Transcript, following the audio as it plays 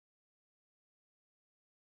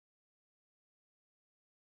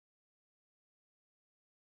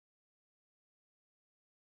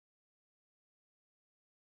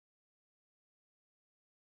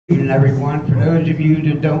Good evening, everyone. For those of you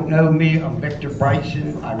that don't know me, I'm Victor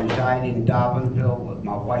Bryson. I reside in Darwinville with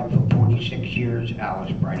my wife of 46 years,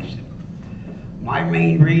 Alice Bryson. My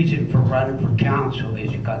main reason for running for council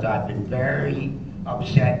is because I've been very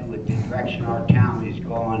upset with the direction our town is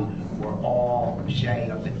going, where all say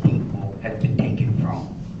of the people has been taken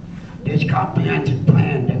from. This comprehensive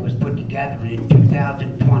plan that was put together in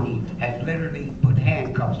 2020 has literally put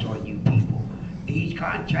handcuffs on you people. These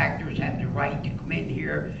contractors have the right to come in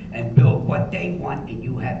here and build what they want, and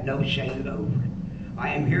you have no say over it. I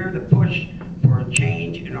am here to push for a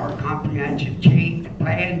change in our comprehensive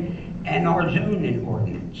plan and our zoning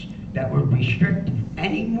ordinance that would restrict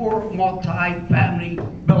any more multi-family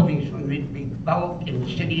buildings from being developed in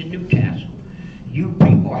the city of Newcastle. You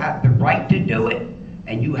people have the right to do it,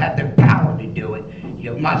 and you have the power to do it.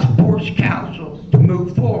 You must force council to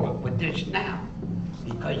move forward with this now,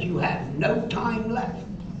 because you have no time left.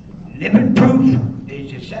 Living proof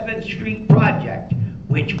is the 7th Street project,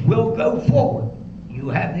 which will go forward. You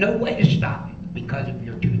have no way to stop it because of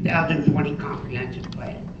your 2020 comprehensive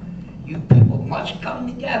plan. You people must come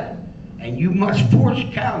together, and you must force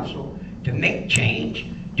council to make change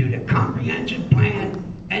to the comprehensive plan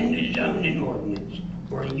and the zoning ordinance,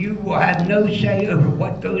 or you will have no say over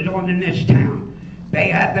what goes on in this town. They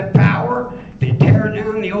have the power to tear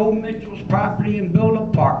down the old Mitchell's property and build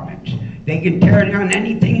apartments. They can tear down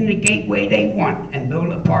anything in the gateway they want and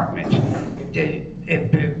build apartments.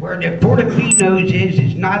 Where the Portofino's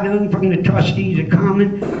is not owned from the trustees of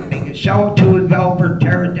Common, they can sell it to a developer,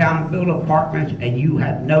 tear it down, and build apartments, and you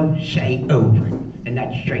have no say over it. And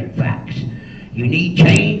that's straight facts. You need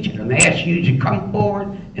change, and I'm asking you to come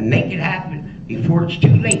forward and make it happen before it's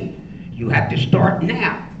too late. You have to start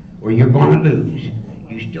now, or you're going to lose.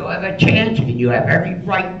 You still have a chance, and you have every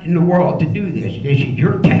right in the world to do this. This is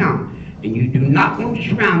your town, and you do not want to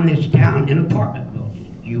surround this town in apartment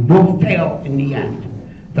buildings. You will fail in the end.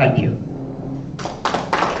 Thank you.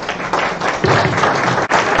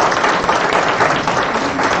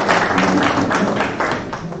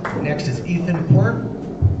 Next is Ethan Quirk.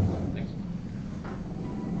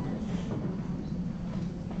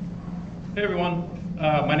 Hey everyone,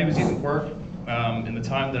 my name is Ethan Quirk. In the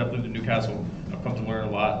time that I've lived in Newcastle, I've come to learn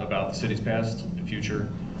a lot about the city's past and future,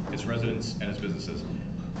 its residents, and its businesses.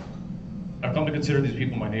 I've come to consider these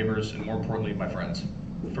people my neighbors and, more importantly, my friends,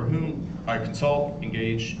 for whom I consult,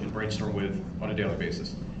 engage, and brainstorm with on a daily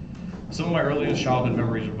basis. Some of my earliest childhood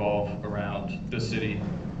memories revolve around this city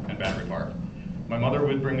and Battery Park. My mother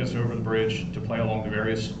would bring us over the bridge to play along the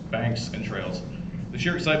various banks and trails. The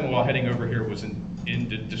sheer excitement while heading over here was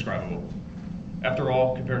indescribable. After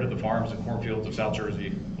all, compared to the farms and cornfields of South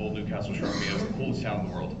Jersey, Old Newcastle struck me as the coolest town in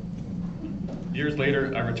the world. Years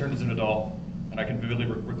later, I returned as an adult, and I can vividly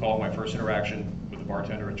recall my first interaction with the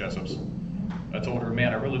bartender at Jessup's. I told her,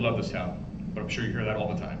 "Man, I really love this town, but I'm sure you hear that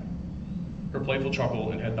all the time." Her playful chuckle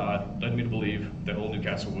and head nod led me to believe that Old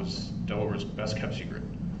Newcastle was Delaware's best kept secret,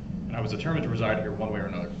 and I was determined to reside here one way or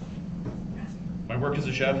another. My work as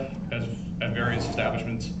a chef at various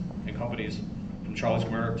establishments and companies, from Charlie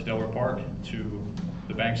Square to Delaware Park to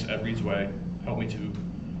the banks at Reed's Way, helped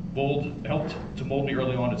to mold me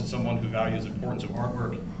early on into someone who values the importance of hard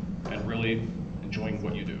work and really enjoying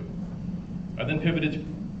what you do. I then pivoted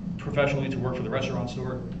professionally to work for the restaurant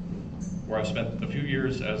store, where I've spent a few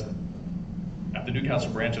years at the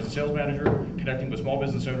Newcastle branch as a sales manager, connecting with small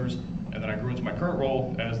business owners, and then I grew into my current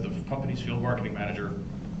role as the company's field marketing manager,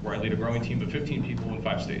 where I lead a growing team of 15 people in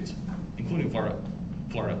 5 states, including Florida.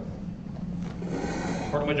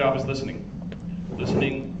 Part of my job is listening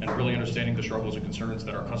and really understanding the struggles and concerns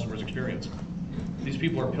that our customers experience. These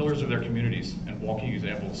people are pillars of their communities and walking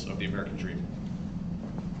examples of the American dream.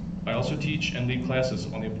 I also teach and lead classes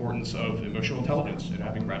on the importance of emotional intelligence and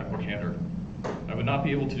having radical candor. I would not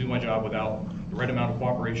be able to do my job without the right amount of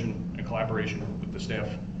cooperation and collaboration with the staff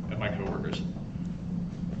and my coworkers.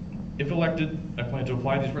 If elected, I plan to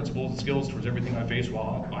apply these principles and skills towards everything I face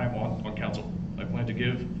while I am on council. I plan to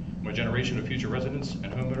give my generation of future residents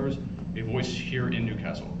and homeowners a voice here in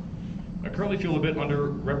Newcastle. I currently feel a bit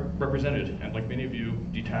underrepresented and, like many of you,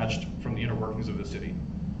 detached from the inner workings of the city.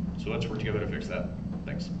 So let's work together to fix that.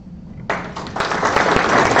 Thanks.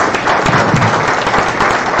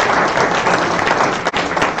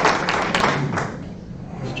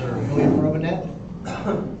 Mr. William Robinette.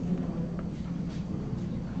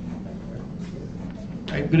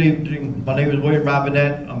 Hey, good evening. My name is William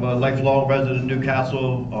Robinette. I'm a lifelong resident of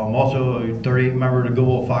Newcastle. I'm also a 38 member of the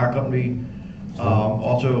Goodwill Fire Company.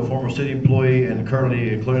 Also a former city employee and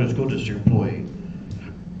currently a Colonial School District employee.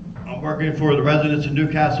 I'm working for the residents of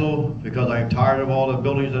Newcastle because I'm tired of all the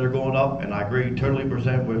buildings that are going up, and I agree totally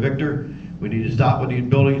percent with Victor. We need to stop with these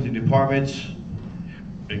buildings and departments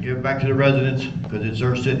and give it back to the residents because it's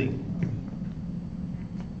their city.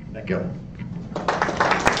 Thank you.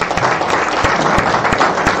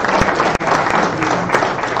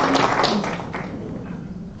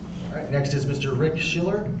 All right, next is Mr. Rick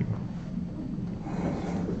Schiller.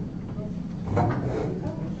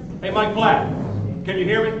 Hey, Mike Platt, can you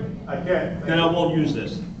hear me? I can. Then I won't use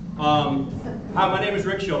this. Hi, my name is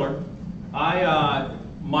Rick Schiller. I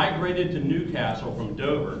migrated to Newcastle from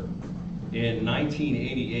Dover in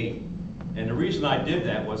 1988. And the reason I did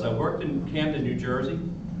that was I worked in Camden, New Jersey,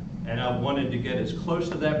 and I wanted to get as close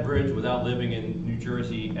to that bridge without living in New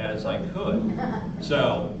Jersey as I could.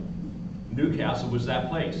 So Newcastle was that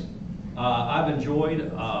place. I've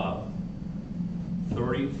enjoyed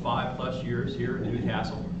 35 plus years here in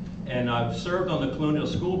Newcastle. And I've served on the Colonial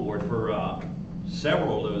School Board for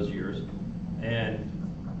several of those years. And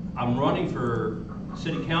I'm running for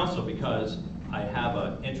City Council because I have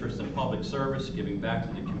an interest in public service, giving back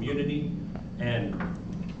to the community. And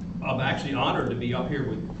I'm actually honored to be up here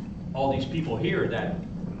with all these people here that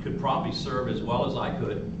could probably serve as well as I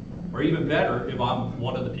could, or even better if I'm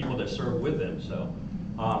one of the people that serve with them. So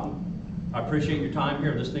I appreciate your time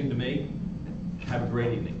here listening to me. Have a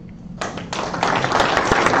great evening.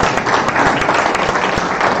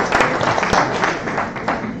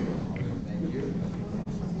 Thank you.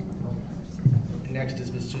 Next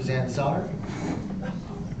is Ms. Suzanne Sauer.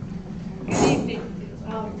 Good evening.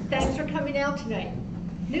 Thanks for coming out tonight.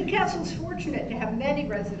 Newcastle's fortunate to have many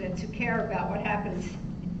residents who care about what happens.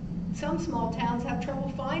 Some small towns have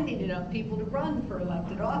trouble finding enough people to run for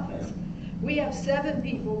elected office. We have 7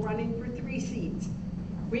 people running for 3 seats.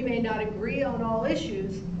 We may not agree on all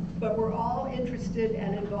issues, but we're all interested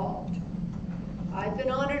and involved. I've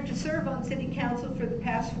been honored to serve on City Council for the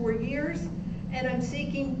past 4 years, and I'm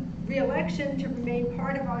seeking re-election to remain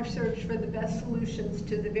part of our search for the best solutions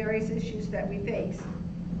to the various issues that we face.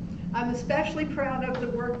 I'm especially proud of the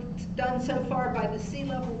work done so far by the Sea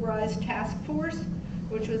Level Rise Task Force,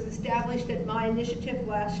 which was established at my initiative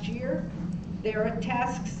last year. Their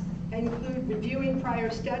tasks include reviewing prior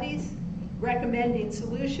studies, recommending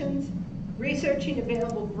solutions, researching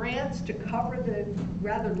available grants to cover the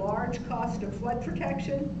rather large cost of flood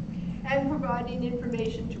protection, and providing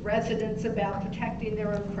information to residents about protecting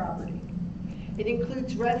their own property. It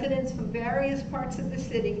includes residents from various parts of the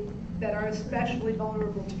city that are especially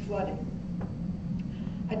vulnerable to flooding.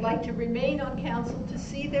 I'd like to remain on council to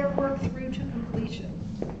see their work through to completion.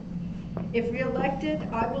 If re-elected,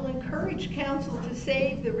 I will encourage council to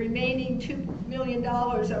save the remaining $2 million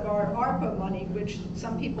of our ARPA money, which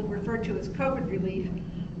some people refer to as COVID relief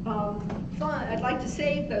fund. I'd like to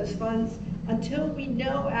save those funds until we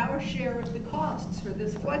know our share of the costs for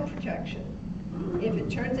this flood protection. If it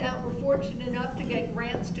turns out we're fortunate enough to get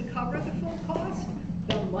grants to cover the full cost,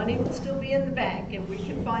 the money will still be in the bank and we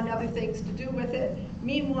can find other things to do with it.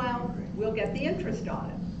 Meanwhile, we'll get the interest on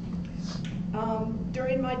it.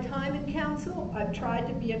 During my time in council, I've tried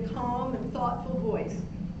to be a calm and thoughtful voice.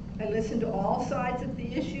 I listen to all sides of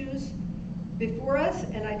the issues before us,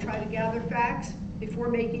 and I try to gather facts before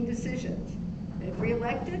making decisions. If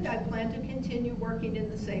re-elected, I plan to continue working in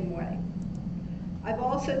the same way. I've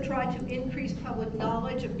also tried to increase public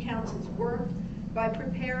knowledge of council's work by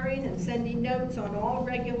preparing and sending notes on all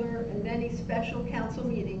regular and many special council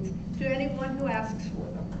meetings to anyone who asks for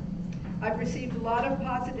them. I've received a lot of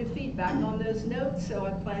positive feedback on those notes, so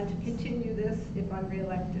I plan to continue this if I'm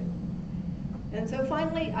re-elected. And so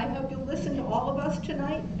finally, I hope you'll listen to all of us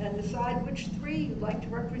tonight and decide which 3 you'd like to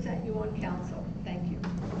represent you on council. Thank you.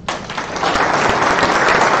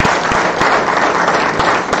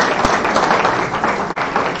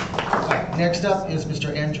 Next up is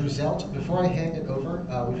Mr. Andrew Zelt. Before I hand it over,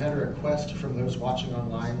 we've had a request from those watching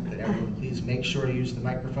online that everyone please make sure to use the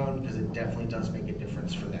microphone because it definitely does make a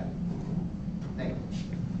difference for them. Thank you.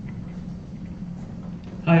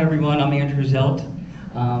 Hi everyone, I'm Andrew Zelt.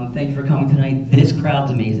 Thank you for coming tonight. This crowd's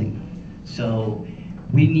amazing. So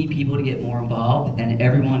we need people to get more involved, and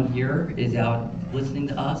everyone here is out listening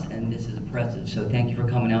to us, and this is impressive. So thank you for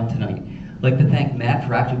coming out tonight. I'd like to thank Matt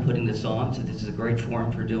for actually putting this on, so this is a great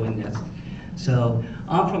forum for doing this. So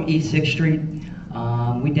I'm from East 6th Street.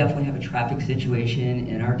 We definitely have a traffic situation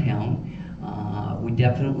in our town. We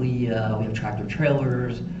definitely, we have tractor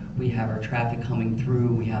trailers, we have our traffic coming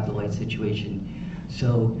through, we have the light situation.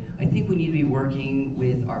 So I think we need to be working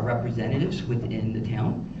with our representatives within the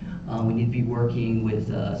town. We need to be working with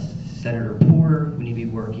Senator Porter, we need to be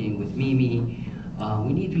working with Mimi,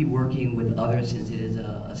 we need to be working with others since it is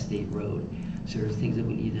a state road. So there's things that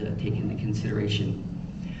we need to take into consideration.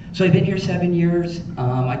 So I've been here 7 years.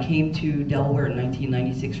 I came to Delaware in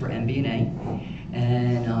 1996 for MBA,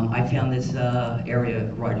 and I found this area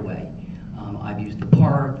right away. I've used the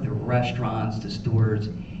park, the restaurants, the stores.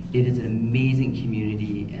 It is an amazing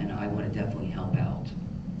community, and I want to definitely help out.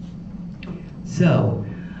 So,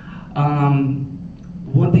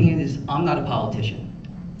 one thing is, I'm not a politician.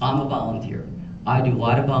 I'm a volunteer. I do a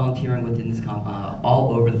lot of volunteering within this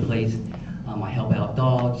all over the place. I help out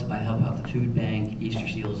dogs, I help out the food bank, Easter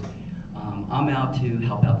Seals. I'm out to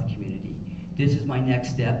help out the community. This is my next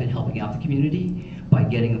step in helping out the community by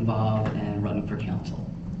getting involved and running for council.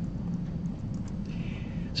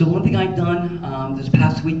 So one thing I've done, this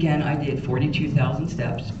past weekend I did 42,000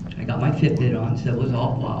 steps. I got my Fitbit on, so it was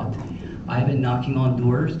all vlogged. I've been knocking on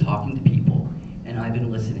doors, talking to people, and I've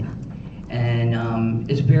been listening. And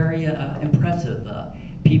it's very impressive.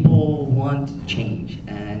 People want change,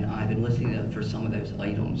 and I've been listening for some of those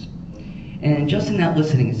items. And just in that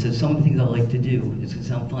listening, so some of the things I like to do, it's gonna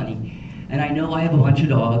sound funny, and I know I have a bunch of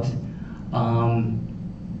dogs,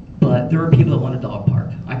 but there are people that want a dog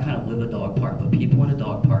park. I kind of live a dog park, but people want a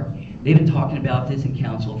dog park. They've been talking about this in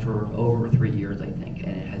council for over 3 years, I think,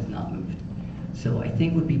 and it has not moved. So I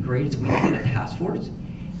think what would be great is we can get a task force,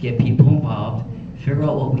 get people involved, figure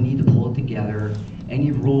out what we need to pull it together,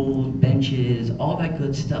 any rules, benches, all that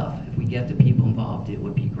good stuff. If we get the people involved, it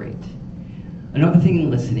would be great. Another thing in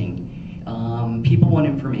listening, people want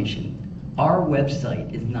information. Our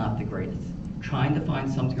website is not the greatest. Trying to find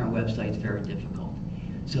something on our website is very difficult.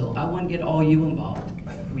 So I want to get all you involved.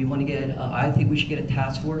 We want to get, I think we should get a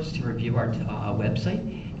task force to review our website,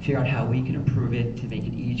 figure out how we can improve it to make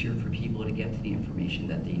it easier for people to get to the information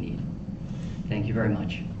that they need. Thank you very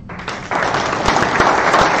much.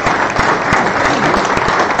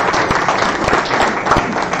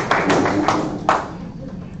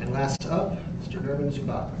 And last up, Mr. Norman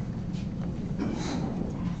Zubaka.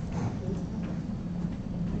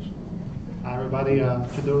 Hi everybody,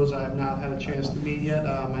 for those I have not had a chance to meet yet,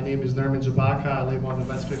 my name is Norman Zubaka. I live on the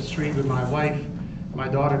West 5th Street with my wife, my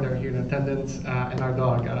daughter, they're here in attendance, and our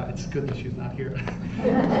dog. It's good that she's not here.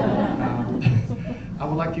 I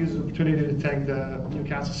would like to use the opportunity to thank the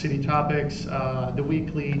Newcastle City Topics, the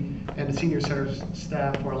Weekly, and the Senior Center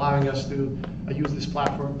staff for allowing us to use this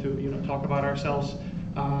platform to talk about ourselves,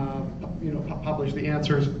 publish the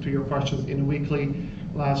answers to your questions in the Weekly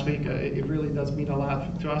last week. It really does mean a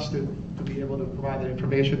lot to us to be able to provide that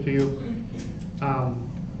information to you.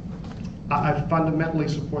 I fundamentally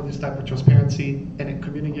support this type of transparency and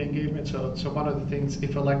community engagement. So one of the things,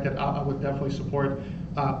 if elected, I would definitely support,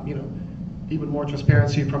 even more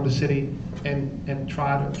transparency from the city and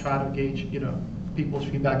try to gauge, people's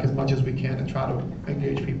feedback as much as we can and try to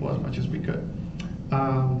engage people as much as we could.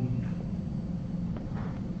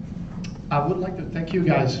 I would like to thank you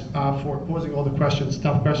guys for posing all the questions,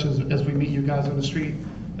 tough questions, as we meet you guys on the street,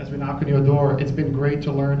 as we knock on your door. It's been great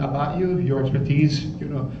to learn about you, your expertise,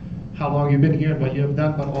 how long you've been here and what you have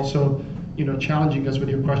done, but also, challenging us with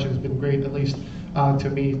your questions has been great, at least to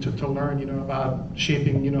me, to learn, about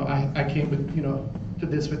shaping. I came with, to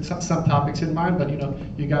this with some topics in mind, but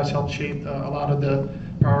you guys helped shape a lot of the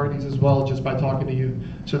priorities as well just by talking to you.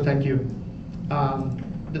 So thank you.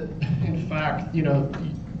 In fact,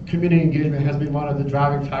 community engagement has been one of the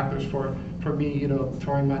driving factors for me,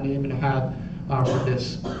 throwing my name in a hat for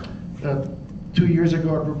this. 2 years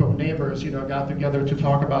ago, a group of neighbors, got together to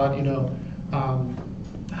talk about,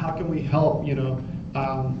 how can we help,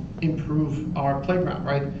 improve our playground,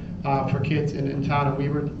 right, for kids in town. And we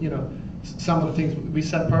were, some of the things we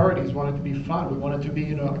set priorities, wanted to be fun. We wanted to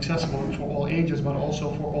be, accessible for all ages, but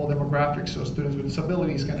also for all demographics, so students with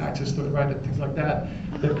disabilities can access to it, right, and things like that.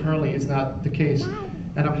 That currently is not the case.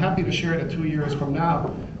 And I'm happy to share that 2 years from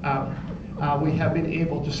now, we have been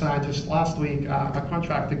able to sign just last week a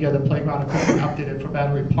contract to get a playground equipment updated for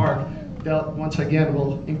Battery Park. That once again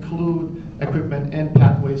will include equipment and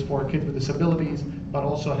pathways for kids with disabilities, but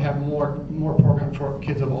also have more programs for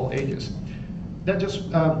kids of all ages. That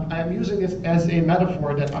just, I'm using this as a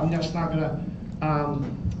metaphor that I'm just not gonna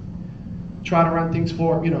try to run things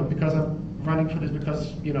for, because I'm running for this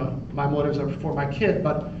because, my motives are for my kid,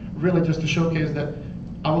 but really just to showcase that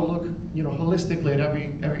I will look, holistically at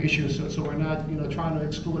every issue. So we're not, trying to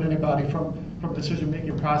exclude anybody from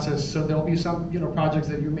decision-making process. So there'll be some, projects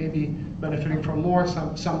that you may be benefiting from more,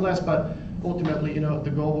 some less, but ultimately,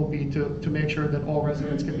 the goal will be to make sure that all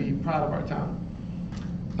residents can be proud of our town.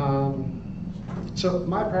 So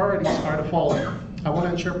my priorities are the following. I want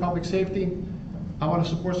to ensure public safety. I want to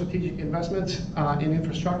support strategic investments in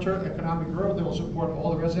infrastructure, economic growth that will support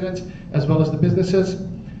all the residents as well as the businesses.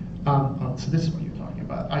 So this is what you're talking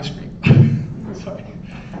about, ice cream. Sorry.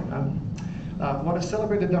 want to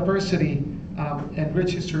celebrate the diversity and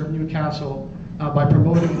rich history of Newcastle by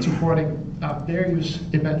promoting and supporting various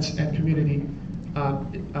events and community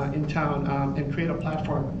in town, and create a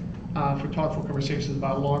platform for thoughtful conversations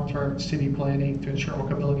about long-term city planning to ensure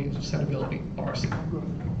workability and sustainability of our city.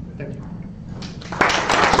 Thank you.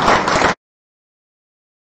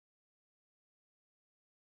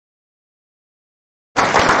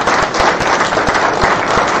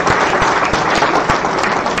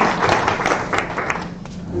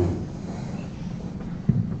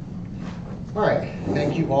 All right,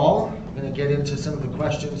 thank you all. I'm going to get into some of the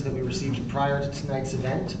questions that we received prior to tonight's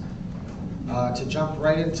event. To jump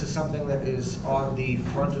right into something that is on the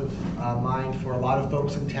front of mind for a lot of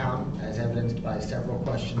folks in town, as evidenced by several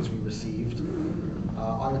questions we received.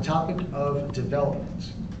 On the topic of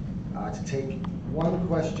development, to take one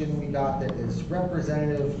question we got that is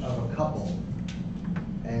representative of a couple,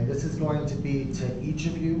 and this is going to be to each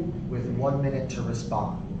of you with 1 minute to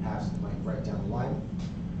respond. We'll pass the mic right down the line.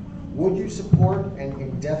 Would you support an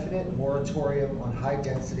indefinite moratorium on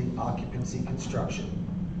high-density occupancy construction,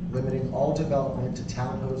 limiting all development to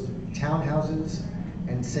townhouses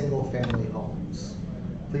and single-family homes?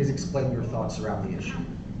 Please explain your thoughts around the issue.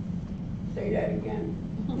 Say that again.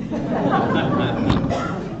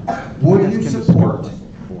 Would you support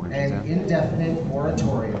an indefinite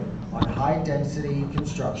moratorium on high-density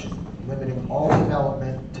construction, limiting all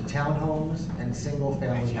development to townhomes and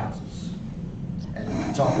single-family houses?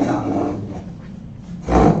 And talk about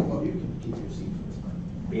well, you can keep your seat for this part.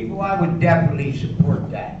 People, I would definitely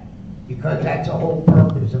support that, because that's the whole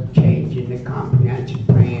purpose of changing the comprehensive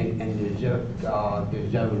plan and the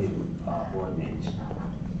zoning ordinance.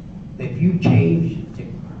 If you change the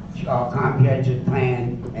comprehensive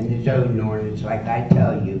plan and the zoning ordinance, like I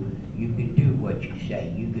tell you, you can do what you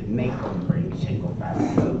say. You can make them bring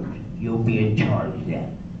single-family homes. You'll be in charge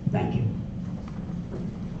then. Thank you.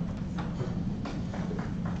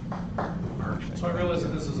 So I realize that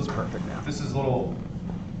this is a little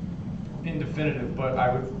indefinitive, but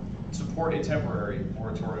I would support a temporary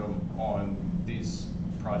moratorium on these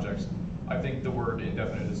projects. I think the word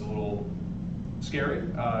indefinite is a little scary.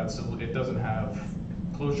 It doesn't have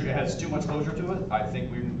closure. It has too much closure to it. I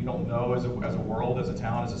think we don't know as a world, as a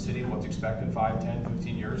town, as a city, what to expect in 5, 10,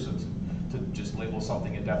 15 years. So to just label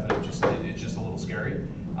something indefinite, it's just a little scary.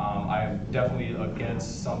 I am definitely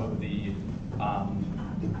against some of the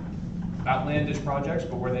outlandish projects,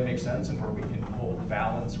 but where they make sense and where we can hold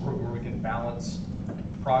balance, where we can balance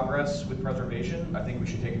progress with preservation, I think we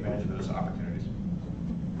should take advantage of those opportunities.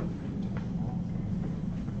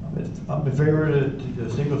 I'm in favor of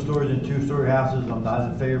the single stories and 2-story houses. I'm not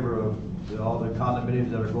in favor of all the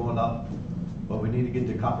condominiums that are going up, but we need to get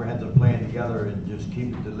the comprehensive plan together and just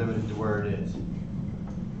keep it limited to where it is.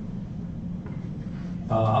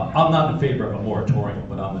 I'm not in favor of a moratorium,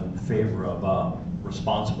 but I'm in favor of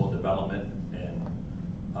responsible development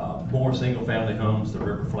and more single-family homes. The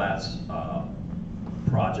River Flats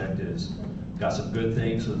project has got some good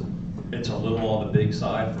things. It's a little on the big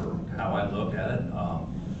side for how I look at it.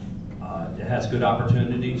 It has good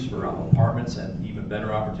opportunities for apartments and even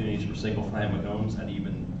better opportunities for single-family homes, and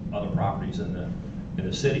even other properties in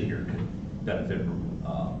the city here could benefit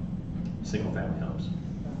from single-family homes.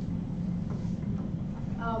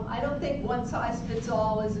 I don't think one size fits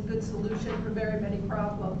all is a good solution for very many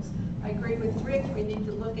problems. I agree with Rick, we need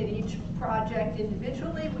to look at each project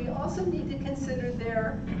individually. We also need to consider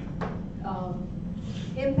their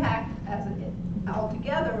impact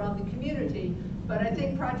altogether on the community, but I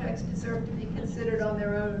think projects deserve to be considered on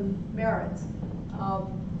their own merits.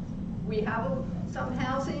 We have some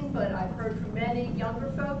housing, but I've heard from many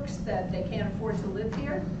younger folks that they can't afford to live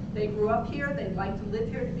here. They grew up here, they'd like to live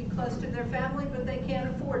here to be close to their family, but they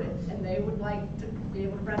can't afford it. And they would like to be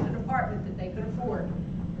able to rent an apartment that they could afford.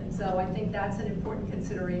 And so I think that's an important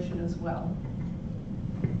consideration as well.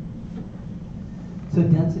 So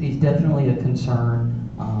density is definitely a concern.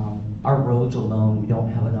 Our roads alone, we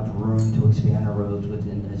don't have enough room to expand our roads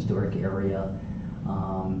within the historic area.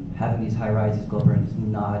 Having these high-rises go up is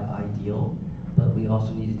not ideal, but we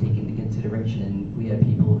also need to take into consideration, we have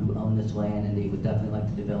people who own this land and they would definitely like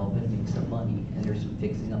to develop it and make some money, and there's some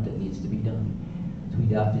fixing up that needs to be done. So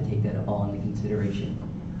we'd have to take that all into consideration.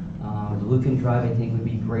 The Lucan Drive, I think, would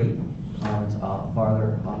be great. It's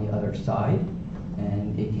farther on the other side,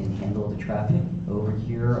 and it can handle the traffic. Over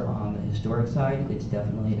here on the historic side, it's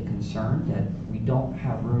definitely a concern that we don't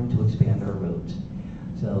have room to expand our roads.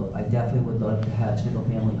 So I definitely would love to have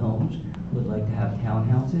single-family homes, would like to have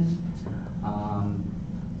townhouses,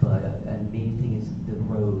 but the main thing is the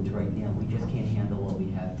roads right now. We just can't handle what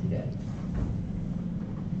we have today.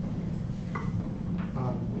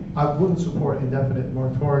 I wouldn't support indefinite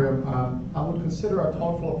moratorium. I would consider a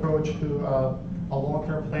thoughtful approach to a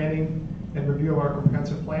long-term planning and review of our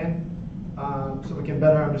comprehensive plan, so we can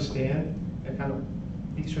better understand and kind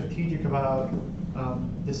of be strategic about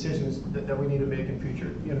decisions that we need to make in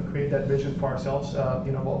future. Create that vision for ourselves.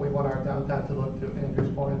 What we want our downtown to look to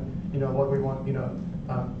Andrew's point. What we want.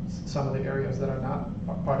 Some of the areas that are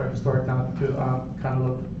not part of historic town to kind of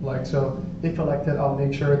look like. So if elected, I'll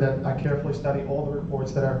make sure that I carefully study all the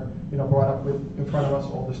reports that are brought up in front of us,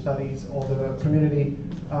 all the studies, all the community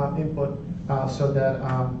input, so that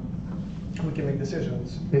we can make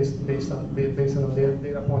decisions based on the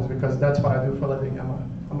data points, because that's what I do for a living.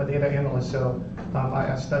 I'm a data analyst, so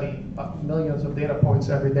I study millions of data points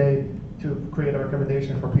every day to create a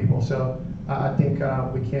recommendation for people. So I think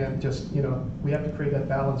we can't just, we have to create that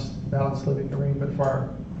balanced living arrangement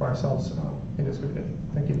for ourselves in this community.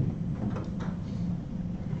 Thank you.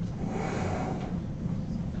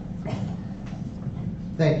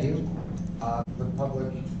 Thank you. The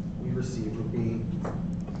public we received would be,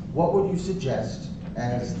 what would you suggest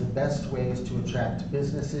as the best ways to attract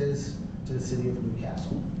businesses to the city of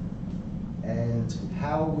Newcastle? And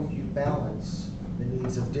how would you balance the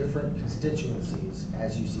needs of different constituencies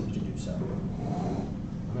as you seek to do so?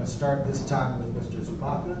 I'm going to start this time with Mr.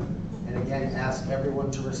 Zapata, and again ask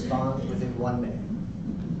everyone to respond within 1 minute.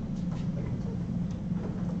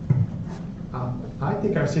 I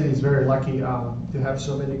think our city is very lucky to have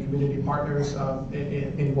so many community partners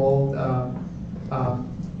involved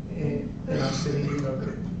in our city.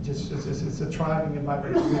 It's a thriving and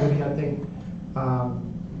vibrant community. I think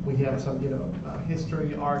we have some,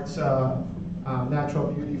 history, arts,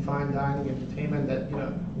 natural beauty, fine dining, entertainment that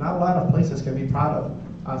not a lot of places can be proud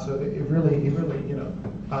of. So it really,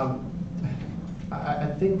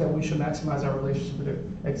 I think that we should maximize our relationship with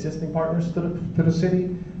the existing partners to the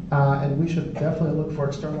city, and we should definitely look for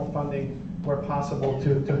external funding where possible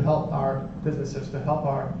to help our businesses, to help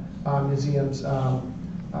our museums to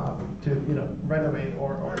renovate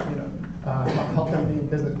or help them be in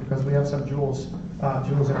business, because we have some jewels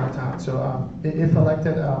in our town. So if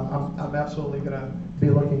elected, I'm absolutely going to be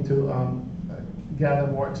looking to gather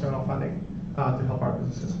more external funding to help our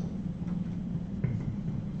businesses.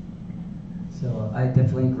 So I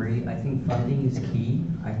definitely agree. I think funding is key.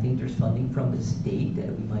 I think there's funding from the state that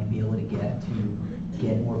we might be able to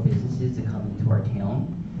get more businesses to come into our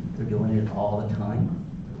town. They're doing it all the time.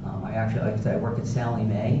 I actually, like I said, I work at Sally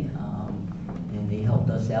Mae, and they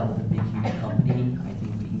helped us out with a big, huge company. I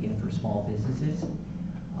think we can get for small businesses.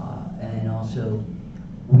 And also,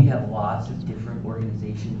 we have lots of different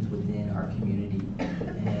organizations within our community,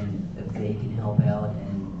 and if they can help out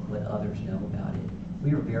and let others know about it.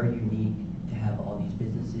 We are very unique to have all these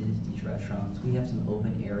businesses, these restaurants. We have some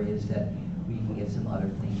open areas that we can get some other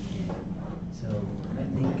things in. So I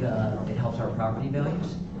think it helps our property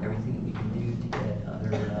values, everything that we can do to get other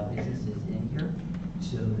businesses in here,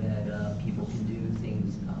 so that people can do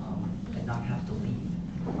things and not have to leave.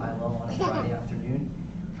 I love on a Friday afternoon,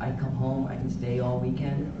 I come home, I can stay all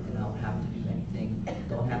weekend, and I don't have to do anything.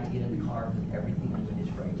 Don't have to get in the car, because everything is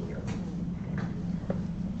right here.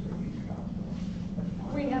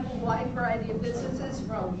 We have a wide variety of businesses,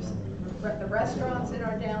 from the restaurants in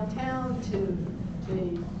our downtown to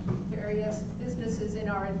the various businesses in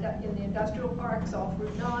the industrial parks off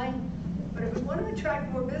Route 9. But if we want to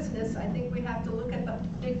attract more business, I think we have to look at the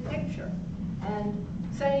big picture. And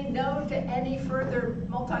saying no to any further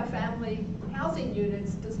multifamily housing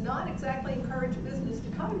units does not exactly encourage business to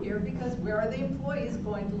come here, because where are the employees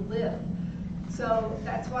going to live? So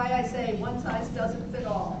that's why I say one size doesn't fit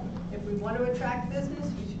all. If we want to attract business,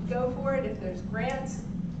 we should go for it. If there's grants,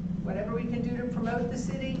 whatever we can do to promote the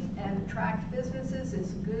city and attract businesses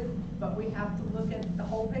is good, but we have to look at the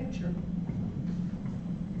whole picture.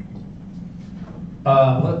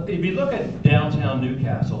 Well, if you look at downtown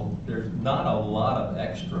Newcastle, there's not a lot of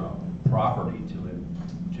extra property to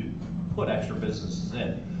put extra businesses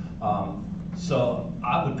in. So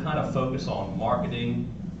I would kind of focus on marketing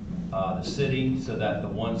the city, so that the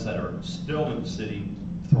ones that are still in the city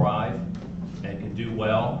thrive and can do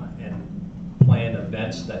well, and plan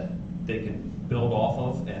events that they can build off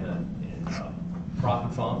of and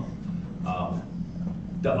profit from.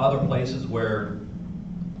 The other places where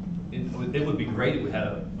it would be great if we had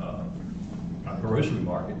a grocery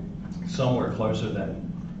market somewhere closer than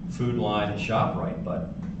Food Line and ShopRite, but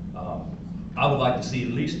I would like to see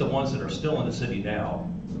at least the ones that are still in the city now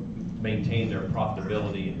maintain their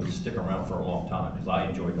profitability and stick around for a long time, because I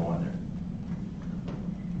enjoy going there.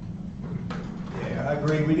 Yeah, I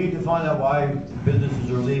agree. We need to find out why businesses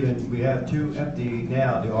are leaving. We have two empty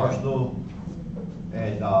now, the Arsenal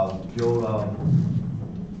and the old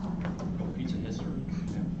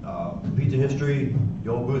Pizza History,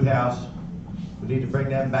 the old booth house. We need to bring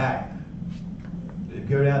them back. If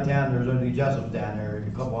you go downtown, there's only Jessup's down there and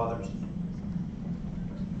a couple others.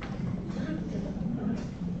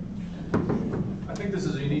 I think this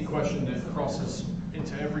is a unique question that crosses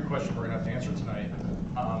into every question we're gonna have to answer tonight.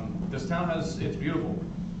 This town it's beautiful,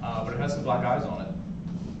 but it has some black eyes on it.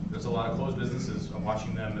 There's a lot of closed businesses. I'm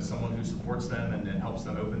watching them as someone who supports them and helps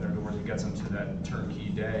them open their doors and gets them to that turnkey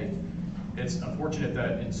day. It's unfortunate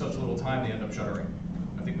that in such little time they end up shuttering.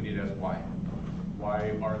 I think we need to ask why.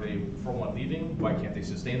 Why are they, for one, leaving? Why can't they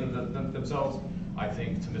sustain themselves? I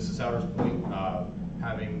think to Mrs. Souter's point,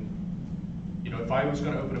 if I was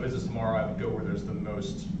going to open a business tomorrow, I would go where there's the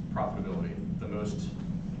most profitability, the most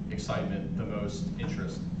excitement, the most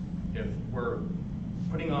interest. If we're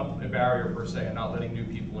putting up a barrier per se and not letting new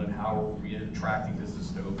people in, how are we attracting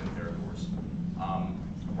businesses to open their doors?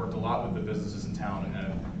 I've worked a lot with the businesses in town,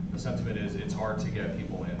 and the sentiment is it's hard to get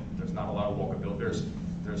people in. There's not a lot of walkability.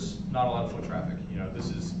 There's not a lot of foot traffic. This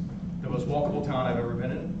is the most walkable town I've ever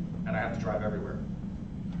been in, and I have to drive everywhere.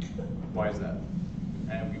 Why is that?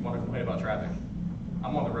 And we want to complain about traffic.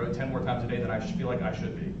 I'm on the road 10 more times a day than I feel like I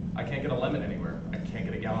should be. I can't get a lemon anywhere. I can't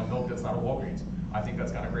get a gallon of milk that's not a Walgreens. I think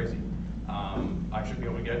that's kind of crazy. I should be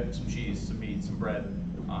able to get some cheese, some meat, some bread.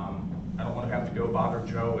 I don't want to have to go bother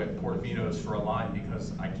Joe at Portofino's for a line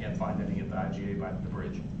because I can't find any at the IGA by the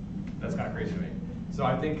bridge. That's kind of crazy to me. So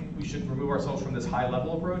I think we should remove ourselves from this high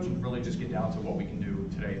level approach and really just get down to what we can do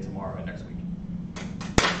today, tomorrow, and next week.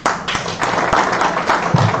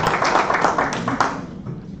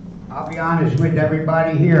 I'll be honest with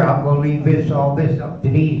everybody here, I'm gonna leave all this up to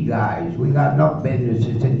these guys. We got enough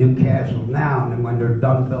businesses in Newcastle now, and then when they're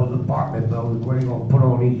done building apartment buildings, where are you gonna put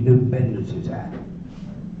all these new businesses at?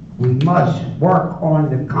 We must work on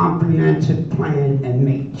the comprehensive plan and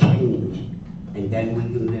make change, and then we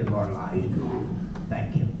can live our lives normal.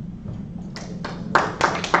 Thank you.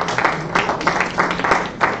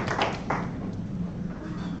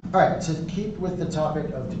 All right, to keep with the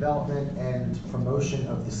topic of development and promotion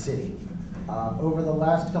of the city, over the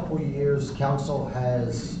last couple of years, council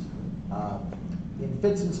has, in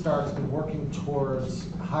fits and starts, been working towards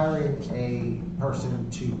hiring a person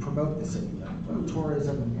to promote the city,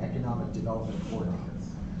 tourism and economic development coordinator.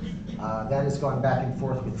 That has gone back and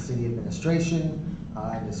forth with the city administration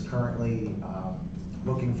and is currently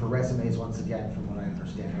looking for resumes once again, from what I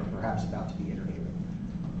understand, or perhaps about to be interviewing.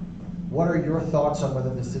 What are your thoughts on whether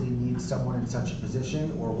the city needs someone in such a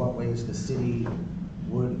position, or what ways the city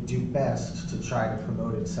would do best to try to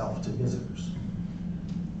promote itself to visitors?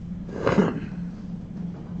 The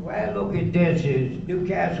way I look at this is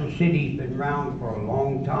Newcastle City's been around for a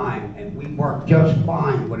long time, and we work just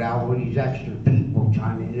fine without all these extra people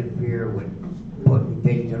trying to interfere with putting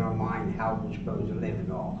things in our mind, how we're supposed to live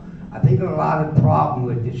and all. I think a lot of the problem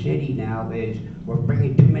with the city now is we're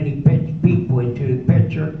bringing too many people into the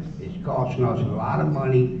picture. It's costing us a lot of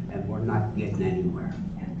money, and we're not getting anywhere.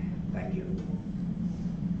 Thank you.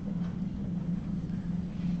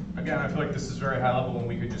 Again, I feel like this is very high level, and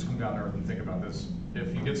we could just come down to earth and think about this.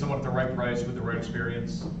 If you get someone at the right price with the right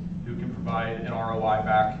experience who can provide an ROI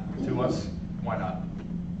back to us, why not?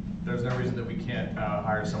 There's no reason that we can't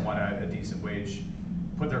hire someone at a decent wage,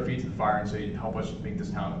 put their feet to the fire and say, help us make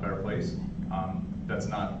this town a better place. That's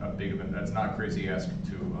not a big event. That's not a crazy ask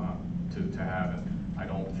to have. And I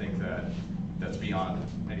don't think that that's beyond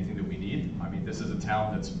anything that we need. I mean, this is a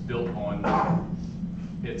town that's built on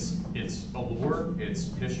its allure,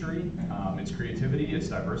 its history, its creativity, its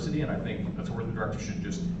diversity, and I think a tourism director should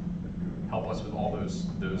just help us with all those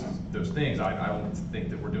things. I don't think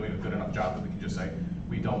that we're doing a good enough job that we can just say,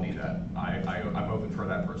 we don't need that. I'm open for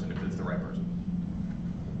that person if it's the right person.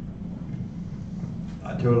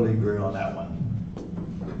 I totally agree on that one.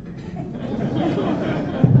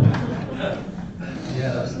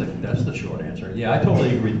 Yeah, that's the short answer. Yeah, I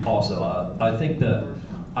totally agree also. I think the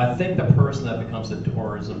person that becomes the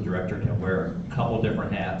tourism director can wear a couple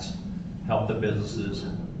different hats, help the businesses,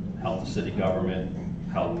 help the city government,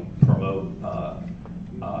 help promote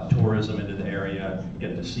tourism into the area,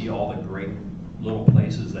 get to see all the great little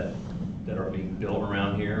places that are being built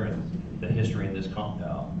around here, and the history in this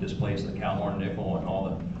place, the Calhorn Nickel, and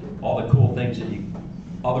all the cool things that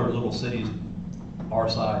other little cities our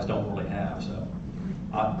size don't really have. So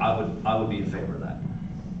I would be in favor of that.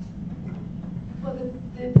 Well,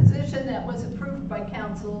 the position that was approved by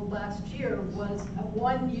council last year was a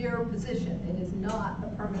one-year position. It is not a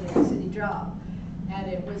permanent city job. And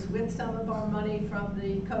it was with some of our money from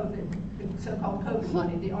the so-called COVID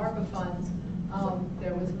money, the ARPA funds.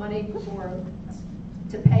 There was money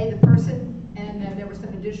to pay the person, and and then there was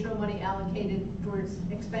some additional money allocated towards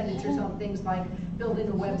expenditures on things like building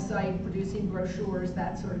a website, producing brochures,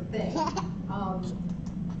 that sort of thing.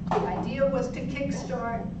 The idea was to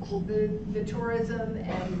kickstart the tourism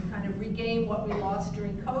and kind of regain what we lost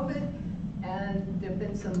during COVID, and there have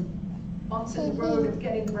been some bumps in the road of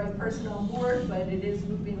getting the right person on board, but it is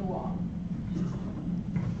moving along.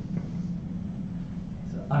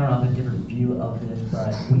 So I don't know, I have a different view of this,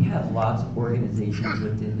 but we have lots of organizations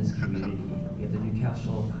within this community. We have the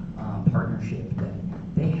Newcastle Partnership that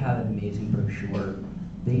they have an amazing brochure.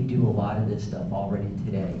 They do a lot of this stuff already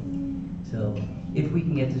today. So if we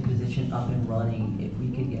can get this position up and running, if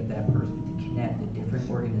we can get that person to connect the different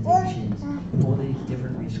organizations, pull these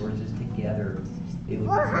different resources together, it would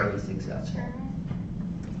be very successful.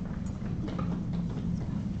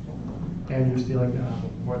 Andrew stealing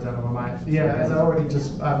words out of my mind. Yeah, as I already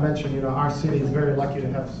just mentioned, our city is very lucky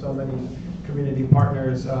to have so many community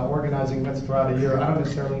partners organizing events throughout a year. I don't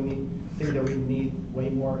necessarily think that we need way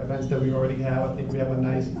more events than we already have. I think we have a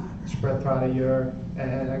nice spread throughout a year,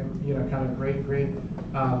 and kind of great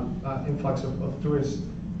influx of tourists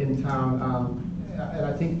in town. And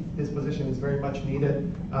I think this position is very much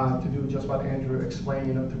needed to do just what Andrew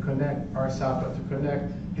explained, to connect our South, to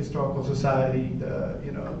connect Historical Society,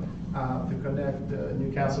 to connect the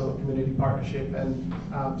Newcastle Community Partnership, and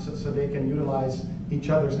so they can utilize each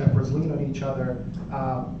other's efforts, lean on each other.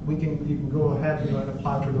 You can go ahead and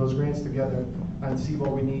apply for those grants together and see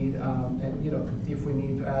what we need, and if we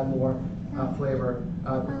need to add more flavor,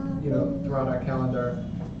 throughout our calendar.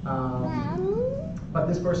 But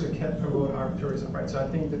this person can promote our tourism, right? So I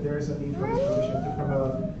think that there is a need for this position to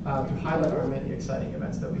promote, to highlight our many exciting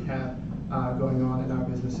events that we have going on in our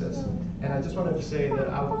businesses. And I just wanted to say that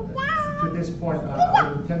to this point, I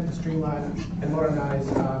would intend to streamline and modernize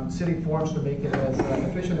city forms to make it as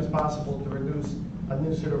efficient as possible to reduce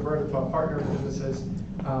administrative burden for our partner businesses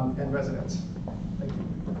and residents. Thank you.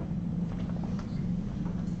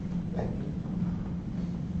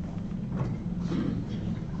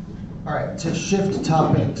 All right, to shift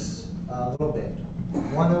topics a little bit,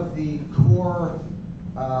 one of the core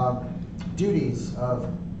duties of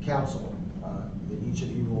council that each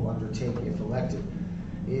of you will undertake if elected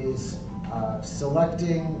is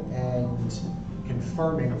selecting and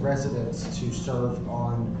confirming residents to serve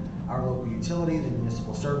on our local utility, the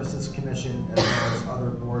Municipal Services Commission, as well as other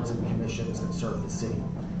boards and commissions that serve the city.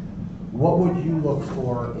 What would you look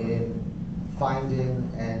for in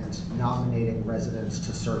finding and nominating residents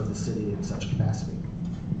to serve the city in such capacity?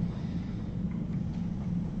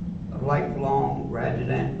 A lifelong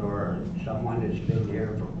resident or someone that's been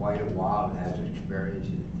here for quite a while and has experience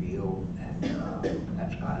in the field, and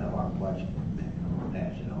that's kind of our question. I'll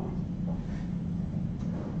pass it on.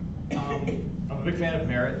 I'm a big fan of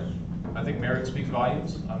merit. I think merit speaks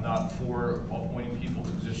volumes. I'm not for appointing people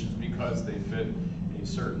to positions because they fit a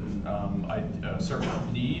certain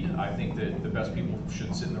certain need. I think that the best people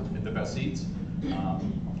should sit in the best seats,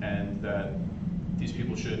 and that these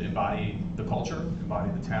people should embody the culture,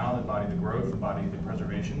 embody the town, embody the growth, embody the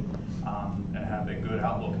preservation, and have a good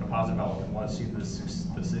outlook and a positive outlook, and want to see the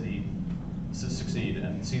city succeed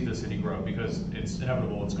and see the city grow, because it's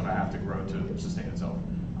inevitable. It's going to have to grow to sustain itself.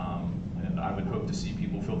 And I would hope to see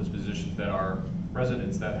people fill these positions that are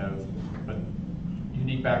residents that have a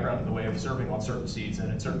unique background in the way of serving on certain seats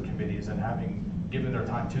and in certain committees, and having given their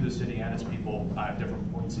time to the city and its people at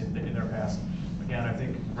different points in their past. Again, I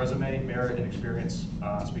think resume, merit, and experience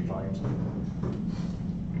speak volumes.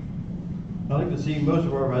 I like to see most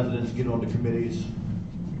of our residents get on the committees,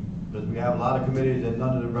 because we have a lot of committees that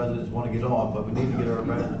none of the residents want to get on, but we need to get our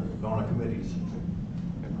residents on the committees.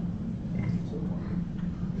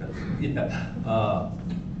 Yeah,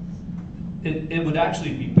 it would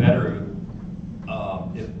actually be better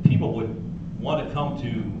if people would want to come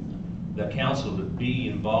to the council to be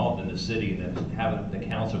involved in the city than having the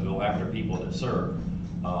council go after people to serve.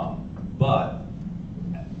 But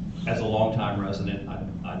as a longtime resident,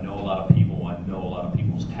 I know a lot of people. I know a lot of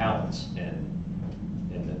people's talents, and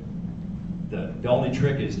the only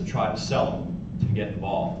trick is to try to sell them to get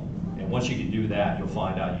involved. And once you can do that, you'll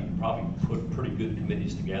find out you can probably put pretty good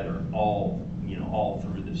committees together, all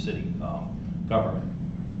through the city government.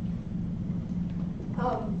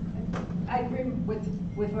 I agree with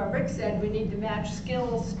what Rick said. We need to match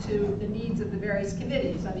skills to the needs of the various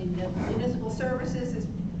committees. I mean, the municipal services is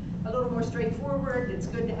a little more straightforward. It's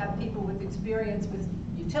good to have people with experience with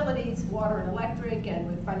utilities, water and electric, and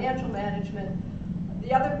with financial management.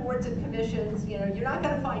 The other boards and commissions, you're not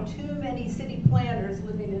going to find too many city planners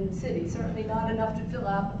living in the city, certainly not enough to fill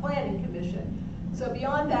out the planning commission. So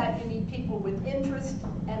beyond that, you need people with interest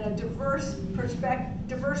and a diverse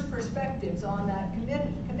diverse perspectives on that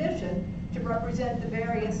commission to represent the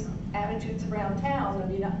various attitudes around town. I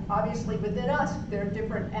mean, obviously within us, there are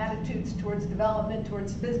different attitudes towards development,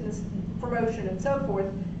 towards business promotion and so forth.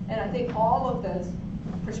 And I think all of those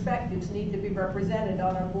perspectives need to be represented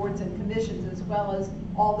on our boards and commissions, as well as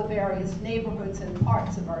all the various neighborhoods and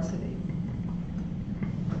parts of our city.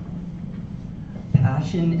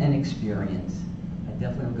 Passion and experience. I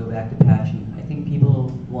definitely will go back to passion. I think people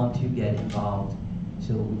want to get involved,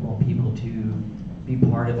 so we want people to be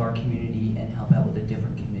part of our community and help out with the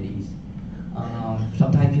different committees.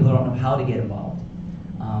 Sometimes people don't know how to get involved.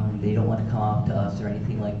 They don't want to come up to us or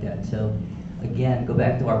anything like that. So again, go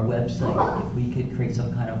back to our website. If we could create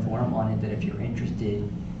some kind of form on it that if you're interested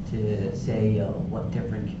to say what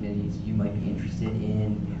different committees you might be interested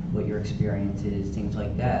in, what your experience is, things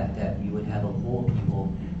like that, that we would have a pool of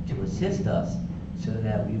people to assist us so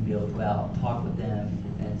that we'd be able to go out and talk with them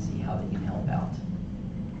and see how they can help out.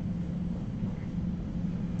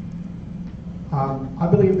 I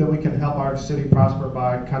believe that we can help our city prosper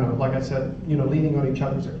by kind of, like I said, leaning on each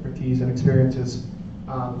other's expertise and experiences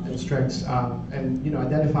and strengths, and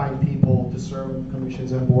identifying people to serve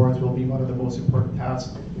commissions and boards will be one of the most important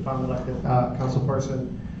tasks if I'm elected council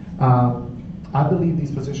person. I believe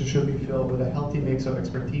these positions should be filled with a healthy mix of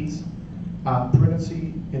expertise,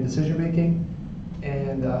 prudency in decision making,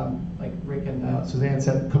 and like Rick and Suzanne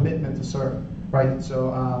said, commitment to serve, right?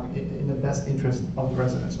 So in the best interest of the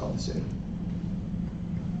residents of the city.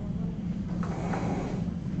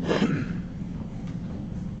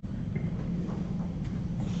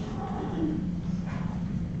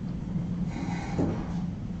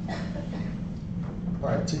 All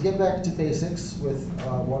right, to get back to basics with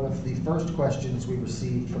one of the first questions we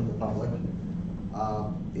received from the public.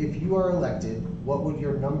 If you are elected, what would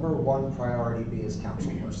your #1 priority be as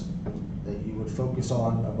councilperson that you would focus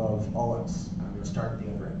on above all else? I'm going to start at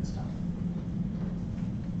the other end this time.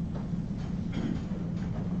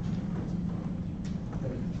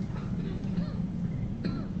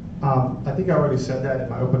 I think I already said that in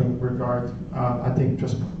my opening regard. I think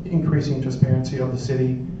just increasing transparency of the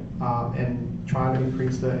city and trying to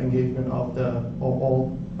increase the engagement of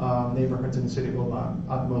all neighborhoods in the city will be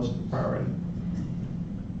utmost priority.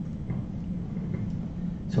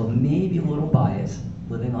 So maybe a little biased,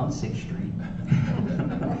 living on 6th Street,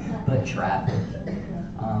 but traffic.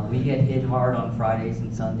 We get hit hard on Fridays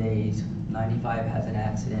and Sundays. 95 has an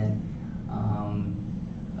accident.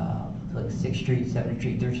 Like 6th Street, 7th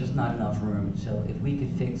Street, there's just not enough room. So if we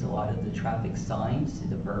could fix a lot of the traffic signs to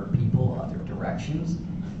divert people other directions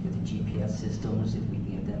with the GPS systems, if we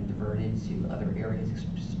can get them diverted to other areas,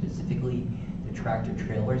 specifically the tractor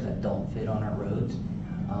trailers that don't fit on our roads,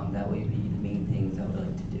 that would be the main things I would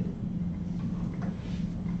like to do.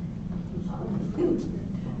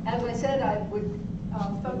 As I said, I would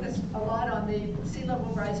focus a lot on the sea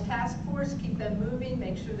level rise task force, keep them moving,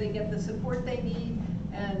 make sure they get the support they need,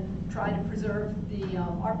 and try to preserve the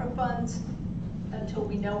ARPA funds until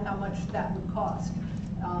we know how much that would cost.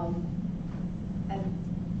 And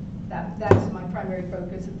that's my primary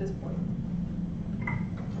focus at this point.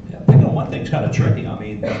 Yeah, picking on one thing's kind of tricky. I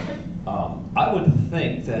mean, I would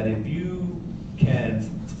think that if you can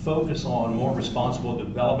focus on more responsible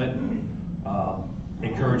development,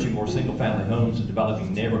 encouraging more single-family homes and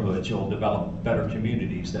developing neighborhoods, you'll develop better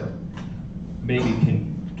communities that maybe can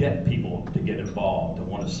get people to get involved, to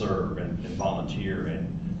want to serve and volunteer and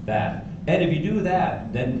that. And if you do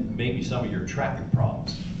that, then maybe some of your traffic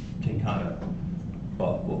problems can kind of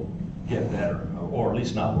will get better, or at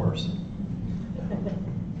least not worse.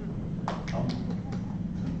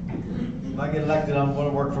 If I get elected, I'm going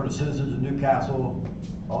to work for the citizens of Newcastle.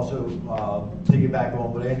 Also, piggyback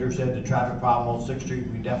on what Andrew said, the traffic problem on 6th Street,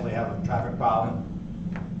 we definitely have a traffic problem.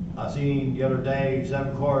 I seen the other day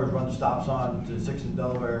 7 cars run the stop sign to 6th and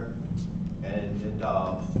Delaware and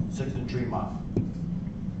 6th and Tremont.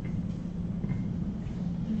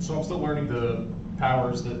 So I'm still learning the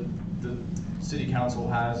powers that the city council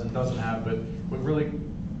has and doesn't have, but what really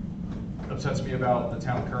upsets me about the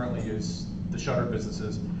town currently is the shutter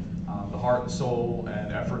businesses. The heart and soul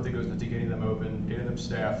and effort that goes into getting them open, getting them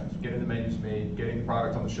staffed, getting the menus made, getting the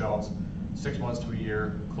product on the shelves, 6 months to a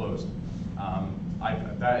year closed.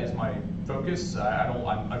 That is my focus. I don't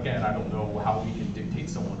know how we can dictate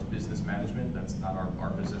someone's business management. That's not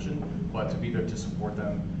our position, but to be there to support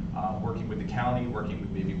them, working with the county, working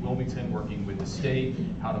with maybe Wilmington, working with the state.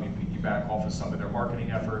 How do we piggyback off of some of their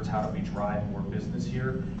marketing efforts? How do we drive more business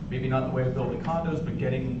here? Maybe not the way of building condos, but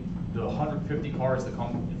getting the 150 cars that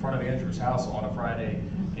come in front of Andrew's house on a Friday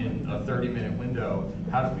in a 30-minute window.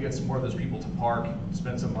 How do we get some more of those people to park,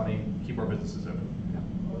 spend some money, keep our businesses open?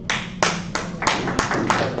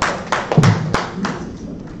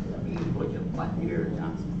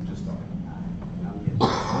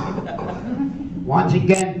 Once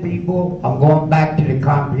again, people, I'm going back to the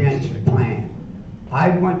comprehensive plan. I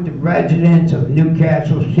want the residents of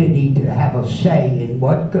Newcastle City to have a say in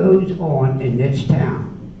what goes on in this town.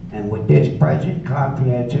 And with this present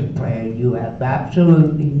comprehensive plan, you have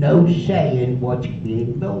absolutely no say in what's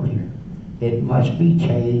being built here. It must be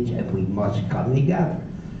changed and we must come together.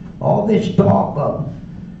 All this talk of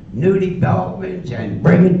new developments and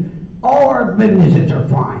bringing, all our businesses are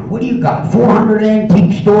fine. What do you got, 400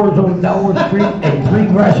 antique stores on Delaware Street and 3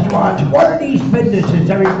 restaurants? What are these businesses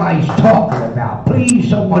everybody's talking about? Please,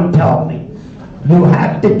 someone tell me. You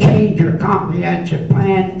have to change your comprehensive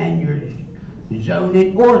plan and your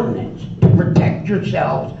zoning ordinance to protect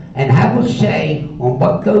yourselves and have a say on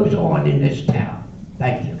what goes on in this town.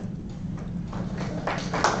 Thank you.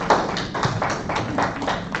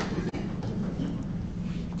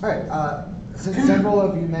 All right, since several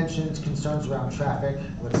of you mentioned concerns around traffic,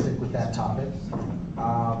 let's stick with that topic.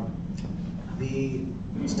 The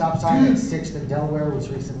stop sign at 6th and Delaware was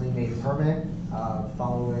recently made permanent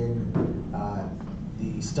following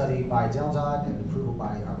the study by DelDOT and approval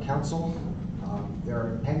by our council. There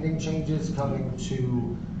are pending changes coming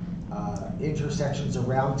to intersections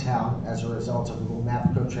around town as a result of the Google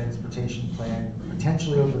MapCo transportation plan,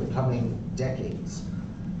 potentially over the coming decades.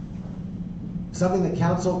 Something the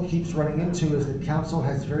council keeps running into is that council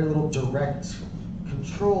has very little direct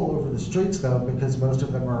control over the streets though, because most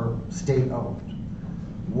of them are state-owned.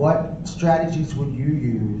 What strategies would you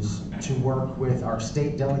use to work with our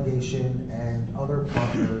state delegation and other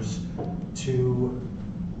partners to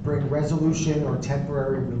bring resolution or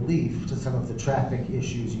temporary relief to some of the traffic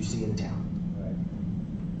issues you see in town?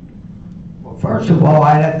 Well, first of all,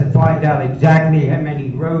 I'd have to find out exactly how many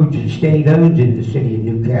roads the state owns in the city of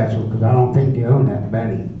Newcastle, because I don't think they own that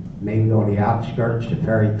many. Maybe on the outskirts, the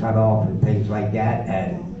ferry cutoff and things like that,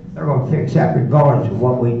 and they're gonna fix that regardless of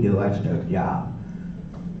what we do, that's their job.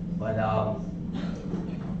 But, I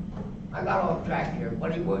got off track here.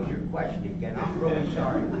 What was your question again? I'm really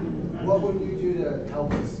sorry. What would you do to help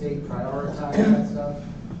the state prioritize that stuff,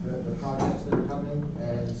 the projects that are coming,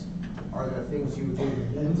 and are there things you would do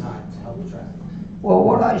in the meantime to help the traffic? Well,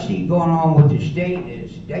 what I see going on with the state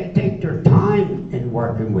is they take their time in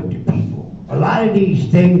working with the people. A lot of these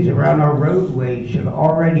things around our roadways should have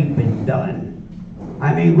already been done.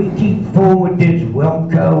 I mean, we keep fooling with this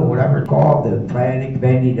Wilco, whatever it's called, the planning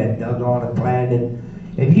committee that does all the planning.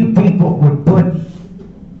 If you people would put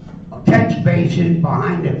a catch basin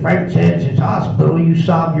behind the French Citizens Hospital, you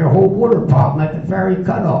solve your whole water problem at the ferry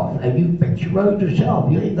cutoff. And you fix your roads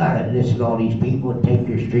yourself. You ain't gotta listen to all these people and take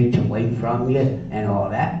your streets away from you and all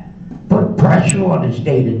that. Put pressure on the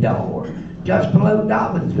state of Delaware, just below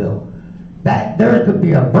Dobbinsville. That there could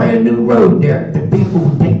be a brand new road there if the people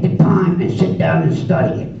would take the time and sit down and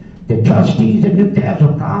study it. The trustees of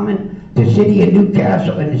Newcastle Common, the city of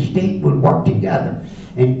Newcastle, and the state would work together.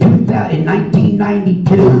 In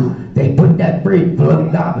 1992, they put that bridge below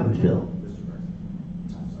Dobbinsville.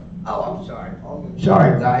 Oh, I'm sorry.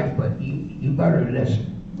 Sorry, guys, but you better listen.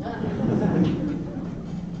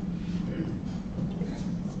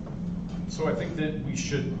 So I think that we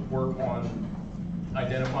should work on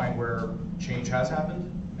identifying where change has happened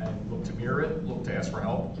and look to mirror it, look to ask for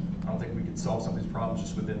help. I don't think we can solve some of these problems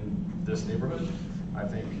just within this neighborhood. I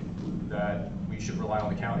think that we should rely on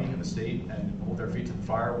the county and the state and hold their feet to the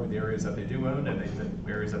fire with the areas that they do own and the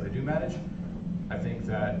areas that they do manage. I think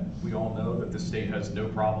that we all know that the state has no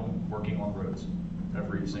problem working on roads.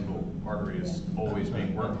 Every single artery is always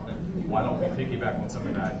being worked. Why don't we piggyback on some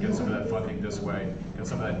of that, get some of that funding this way, get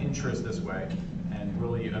some of that interest this way, and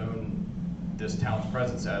really own this town's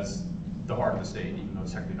presence as the heart of the state, even though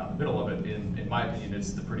it's technically not in the middle of it. In my opinion,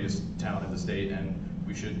 it's the prettiest town in the state, and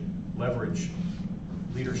we should leverage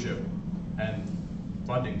leadership and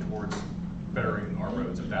funding towards bettering our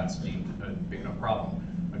roads if that's deemed a big enough problem.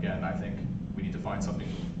 Again, I think we need to find something,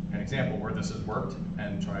 an example where this has worked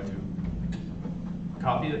and try to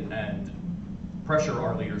copy it and pressure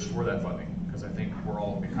our leaders for that funding, because I think we're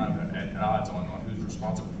all kind of at odds on who's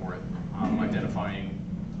responsible for it. Identifying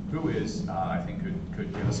who is, I think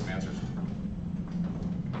could give us some answers.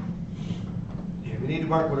 Yeah, we need to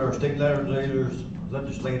work with our state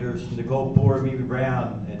legislators to go forward, Mimi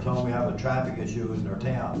Brown, and tell them we have a traffic issue in our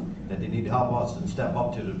town, that they need to help us and step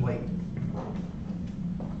up to the plate.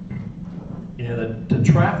 Yeah, the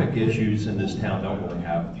traffic issues in this town don't really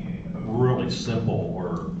have really simple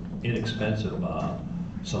or inexpensive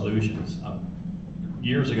solutions.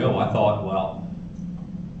 Years ago, I thought, well,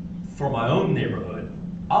 for my own neighborhood,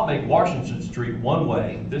 I'll make Washington Street one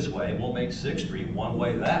way this way, we'll make 6th Street one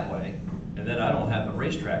way that way, and then I don't have the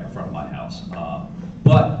racetrack in front of my house.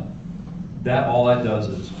 But all that does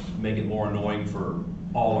is make it more annoying for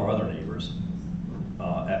all our other neighbors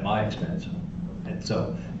at my expense. And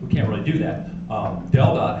so we can't really do that.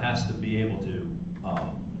 DelDOT has to be able to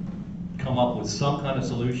come up with some kind of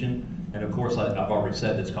solution. And of course, I've already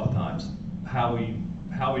said this a couple times, how we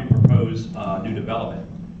propose new development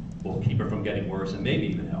will keep it from getting worse and maybe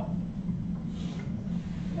even help.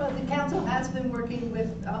 Well, the council has been working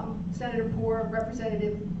with Senator Poore,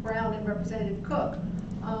 Representative Brown, and Representative Cook.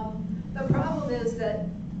 The problem is that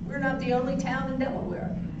we're not the only town in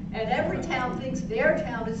Delaware. And every town thinks their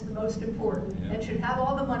town is the most important and should have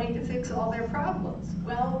all the money to fix all their problems.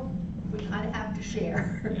 Well, we kind of have to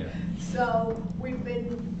share. Yeah. So we've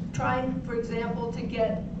been trying, for example, to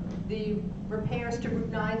get the repairs to Route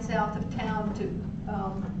 9 south of town to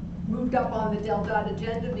moved up on the DelDOT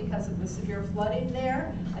agenda because of the severe flooding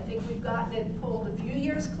there. I think we've gotten it pulled a few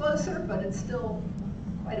years closer, but it's still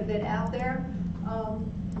quite a bit out there.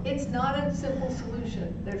 It's not a simple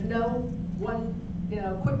solution. There's no one,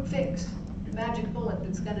 quick fix, magic bullet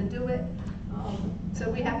that's going to do it. So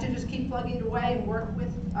we have to just keep plugging away and work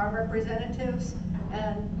with our representatives.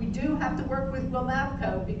 And we do have to work with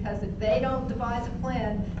WillMapCo, because if they don't devise a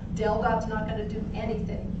plan, DelDOT's not going to do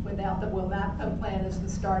anything without the WillMapCo plan as the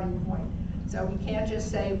starting point. So we can't just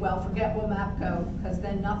say, well, forget WillMapCo, because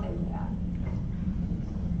then nothing will happen.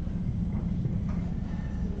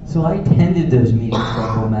 So I attended those meetings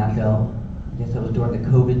from WillMapCo. I guess that was during the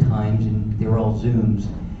COVID times, and they were all Zooms.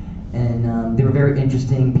 And they were very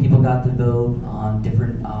interesting. People got to vote on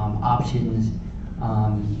different options.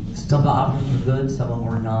 Some of the options were good, some of them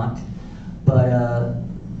were not. But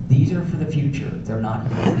these are for the future. They're not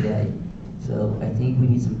for today. So I think we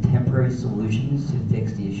need some temporary solutions to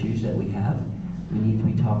fix the issues that we have. We need to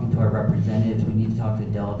be talking to our representatives. We need to talk to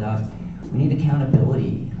DelDOT. We need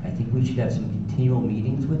accountability. I think we should have some continual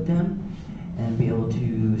meetings with them and be able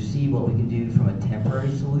to see what we can do from a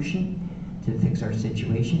temporary solution to fix our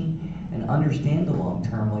situation and understand the long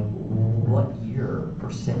term, like what year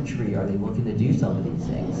or century are they looking to do some of these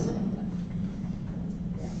things?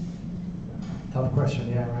 Tough question,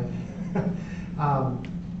 yeah, right.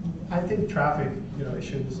 I think traffic,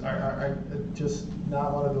 issues are just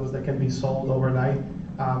not one of those that can be solved overnight.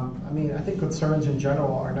 I think concerns in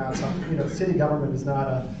general are not something, city government is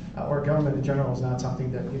not or government in general is not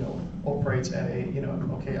something that, operates at a,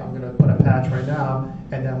 okay, I'm going to put a patch right now,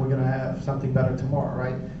 and then we're going to have something better tomorrow,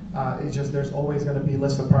 right? It's just there's always going to be a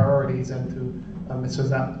list of priorities, and to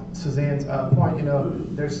Suzanne's point,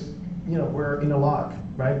 there's, we're in a lock,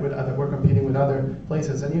 right? We're competing with other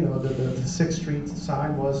places, and the 6th Street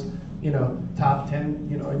sign was, top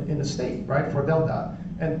 10, in the state, right, for DelDOT,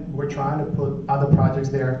 and we're trying to put other projects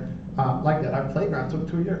there like that. Our playground took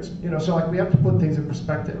 2 years, so we have to put things in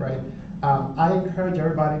perspective, right? I encourage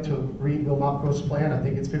everybody to read WillMapCo's plan. I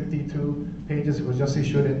think it's 52 pages. It was just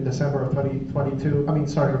issued in December of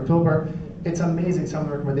October. It's amazing, some of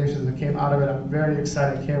the recommendations that came out of it. I'm very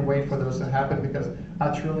excited. Can't wait for those to happen, because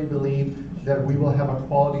I truly believe that we will have a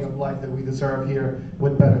quality of life that we deserve here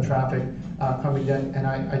with better traffic coming in. And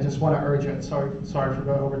I just want to urge it. Sorry for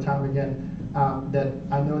going over time again. That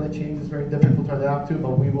I know that change is very difficult to adapt to,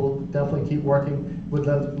 but we will definitely keep working with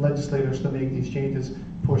legislators to make these changes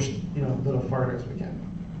pushed, a little further as we can.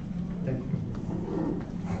 Thank you.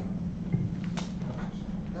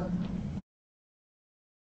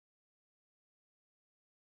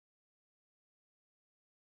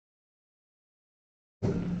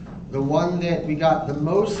 The one that we got the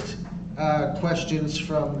most questions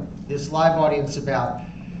from this live audience about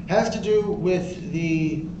has to do with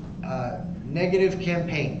the negative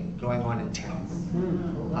campaign going on in town.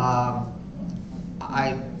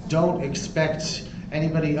 I don't expect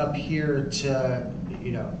anybody up here to,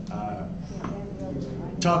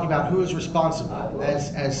 talk about who is responsible,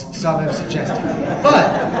 as some have suggested. But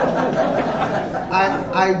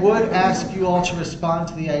I would ask you all to respond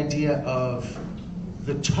to the idea of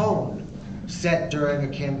the tone set during a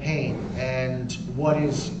campaign and what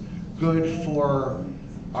is good for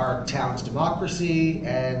our town's democracy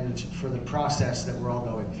and for the process that we're all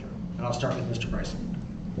going through. And I'll start with Mr. Bryson.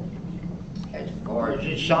 As far as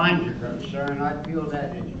the signs are concerned, I feel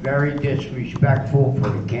that it's very disrespectful for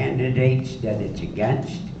the candidates that it's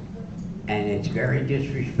against, and it's very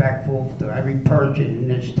disrespectful to every person in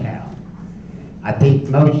this town. I think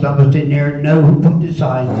most of us in there know who put the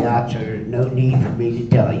signs out, so there's no need for me to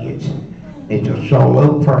tell you. It's a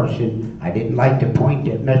solo person. I didn't like the point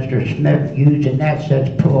that Mr. Smith used, and that says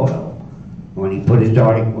ploy when he put his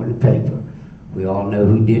article in the paper. We all know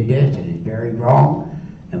who did this, and it's very wrong.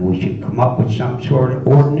 and we should come up with some sort of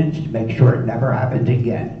ordinance to make sure it never happens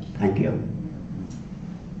again. Thank you.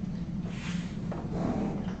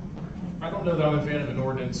 I don't know that I'm a fan of an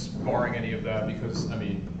ordinance barring any of that because, I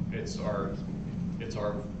mean, it's our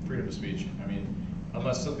freedom of speech. I mean,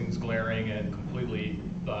 unless something's glaring and completely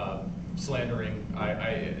slandering,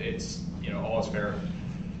 it's, you know, all is fair.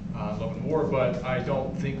 Love and war, but I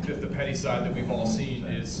don't think that the petty side that we've all seen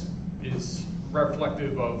is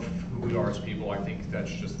reflective of who we are as people. I think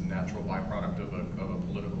that's just a natural byproduct of a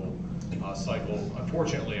political cycle.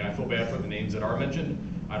 Unfortunately, I feel bad for the names that are mentioned.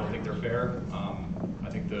 I don't think they're fair. I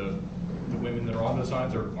think the women that are on those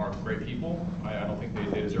signs are great people. I don't think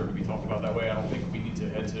they deserve to be talked about that way. I don't think we need to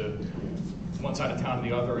head to one side of town or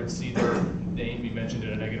the other and see their name be mentioned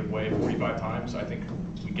in a negative way 45 times. I think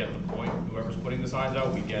we get the point. Whoever's putting the signs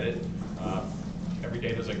out, we get it. Every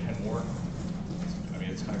day there's like 10 more. I mean,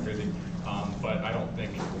 it's kind of crazy. But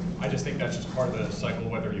I just think that's just part of the cycle,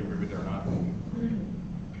 whether you agree with it or not.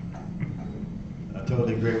 I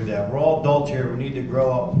totally agree with that. We're all adults here. We need to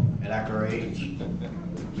grow up and act our age.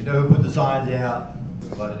 We know who put the signs out,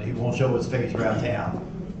 but he won't show his face around town.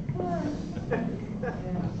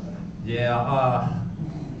 Yeah,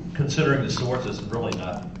 considering the source is really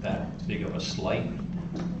not that big of a slight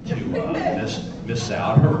to Miss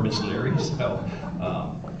Souter or Miss Leary, so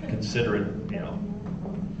consider it, you know,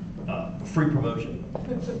 free promotion.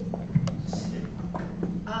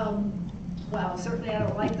 Well, certainly I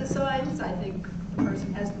don't like the signs. I think the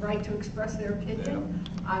person has the right to express their opinion.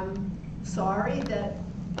 I'm sorry that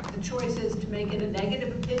the choice is to make it a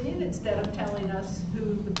negative opinion instead of telling us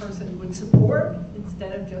who the person would support,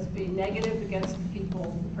 instead of just being negative against the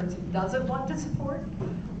people the person doesn't want to support.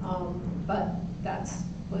 But that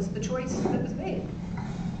was the choice that was made.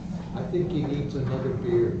 I think he needs another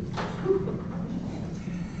beer.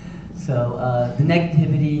 So the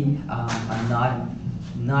negativity, I'm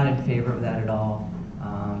not in favor of that at all.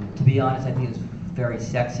 To be honest, I think it's very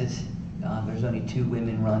sexist. There's only 2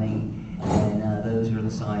 women running, and those are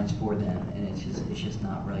the signs for them, and it's just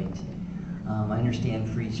not right. I understand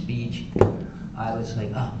free speech. I was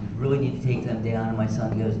like, oh, we really need to take them down, and my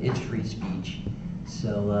son goes, it's free speech.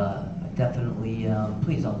 So definitely,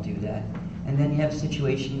 please don't do that. And then you have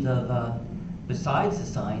situations of, besides the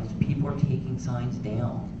signs, people are taking signs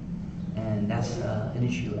down. And that's an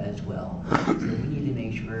issue as well. So we need to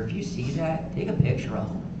make sure, if you see that, take a picture of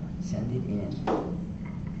them, send it in.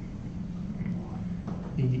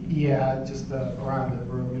 Yeah, just around the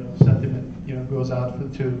room, sentiment, goes out for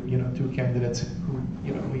two candidates who,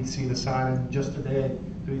 we see the sign, and just today,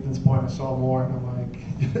 to Ethan's point, I saw more, and I'm like,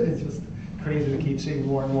 it's just crazy to keep seeing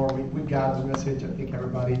more and more. We got the message. I think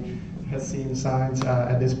everybody has seen the signs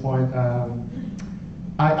at this point.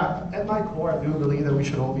 At my core, I do believe that we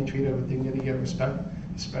should all be treated with dignity and respect,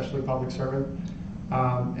 especially public servant.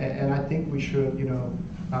 And I think we should,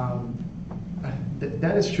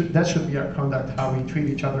 that should be our conduct, how we treat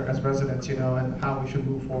each other as residents, and how we should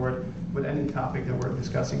move forward with any topic that we're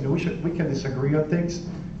discussing. We can disagree on things,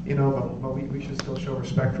 but we should still show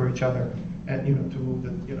respect for each other, and to move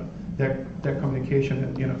their communication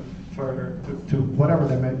and further to whatever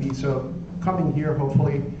that might be. So coming here,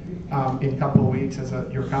 hopefully, in a couple of weeks as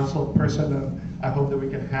your council person, I hope that we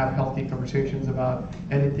can have healthy conversations about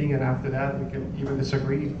anything, and after that we can even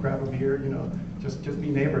disagree, grab a beer, just be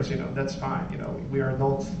neighbors, that's fine. We are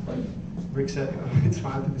adults, like Rick said, it's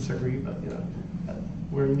fine to disagree, but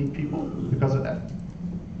we're unique people because of that.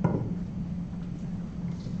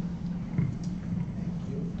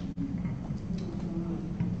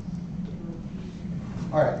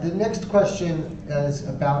 All right, the next question is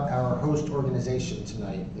about our host organization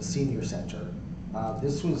tonight, the Senior Center.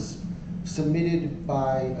 This was submitted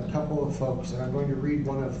by a couple of folks, and I'm going to read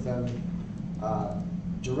one of them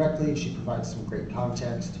directly. She provides some great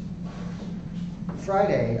context.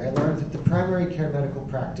 Friday, I learned that the primary care medical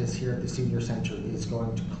practice here at the Senior Center is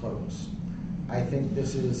going to close. I think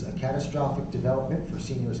this is a catastrophic development for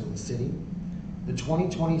seniors in the city. The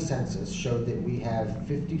 2020 census showed that we have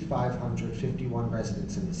 5,551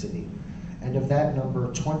 residents in the city, and of that number,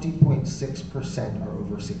 20.6% are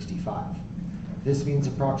over 65. This means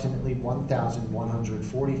approximately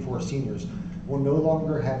 1,144 seniors will no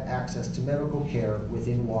longer have access to medical care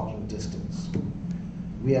within walking distance.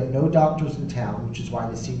 We have no doctors in town, which is why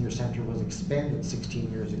the Senior Center was expanded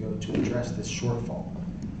 16 years ago to address this shortfall.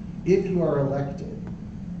 If you are elected,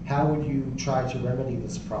 how would you try to remedy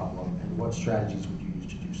this problem, and what strategies would you use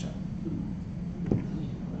to do so?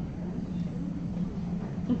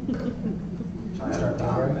 Shall I start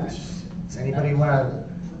down? Does anybody want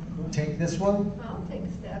to take this one? I'll take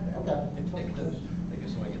a stab at it. Okay. Take a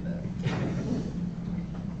swing at that.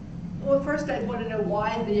 Well, first I'd want to know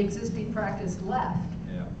why the existing practice left.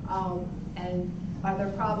 Yeah. And are there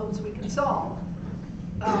problems we can solve?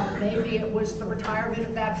 Maybe it was the retirement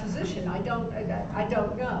of that physician. I don't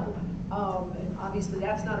know. And obviously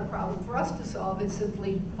that's not a problem for us to solve. It's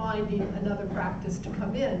simply finding another practice to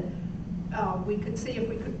come in. We could see if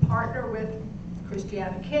we could partner with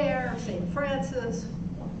Christiana Care, St. Francis.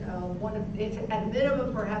 If at a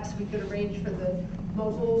minimum, perhaps we could arrange for the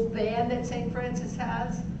mobile van that St. Francis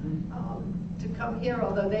has to come here,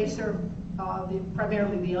 although they serve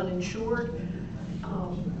primarily the uninsured.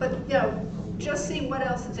 But you know, just see what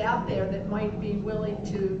else is out there that might be willing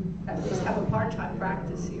to at least have a part-time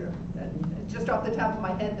practice here. And just off the top of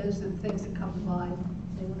my head, those are the things that come to mind.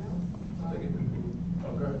 Anyone else? Okay.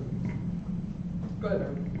 Go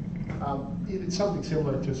ahead. It's something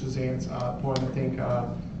similar to Suzanne's point.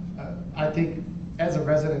 I think as a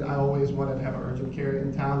resident, I always wanted to have urgent care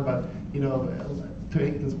in town, but you know, to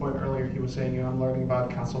Ethan's point earlier, he was saying, you know, I'm learning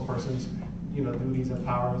about councilpersons, you know, duties and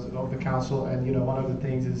powers of the council, and you know, one of the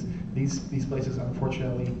things is these places are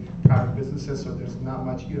unfortunately private businesses, so there's not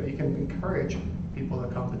much, you know, you can encourage people to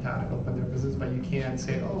come to town and open their business, but you can't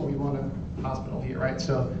say, oh, we want a hospital here, right?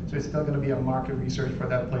 So it's still going to be a market research for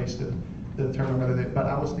that place to determine whether they, but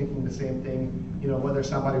I was thinking the same thing, you know, whether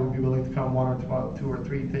somebody would be willing to come 1 or 2 or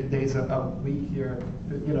 3 days a week here,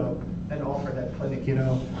 you know, and offer that clinic, you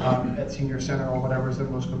know, at senior center or whatever is the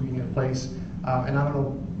most convenient place. And I don't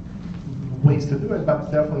know ways to do it, but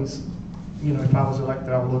definitely, you know, if I was elected,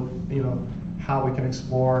 I would look, you know, how we can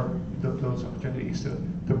explore those opportunities to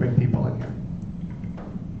bring people in here.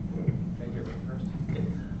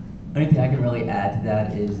 Only thing I can really add to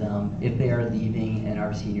that is if they are leaving and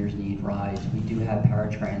our seniors need rides, we do have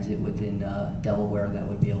paratransit within Delaware that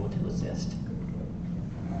would be able to assist.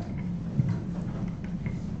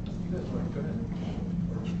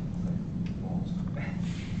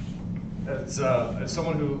 As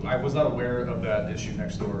someone who, I was not aware of that issue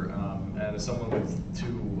next door, and as someone with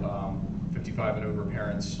 2 55 and over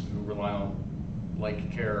parents who rely on like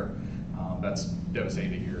care, that's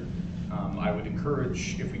devastating to hear. I would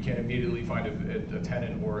encourage, if we can immediately find a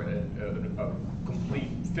tenant or a complete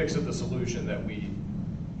fix of the solution, that we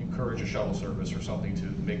encourage a shuttle service or something to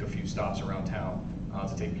make a few stops around town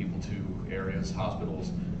to take people to areas,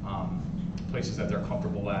 hospitals, places that they're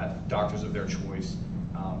comfortable at, doctors of their choice,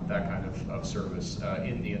 that kind of service.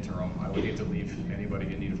 In the interim, I would hate to leave anybody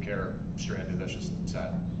in need of care stranded. That's just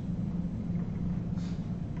sad.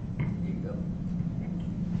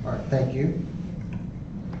 All right, thank you.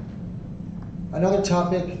 Another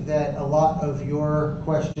topic that a lot of your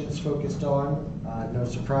questions focused on, no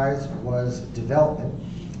surprise, was development.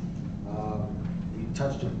 We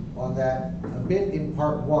touched on that a bit in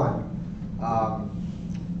part 1.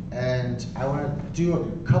 And I want to do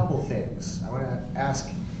a couple things. I want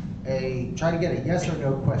to try to get a yes or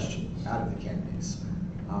no question out of the candidates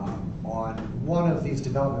on one of these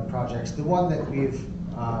development projects, the one that we've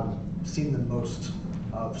seen the most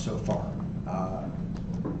of so far.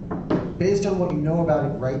 Based on what you know about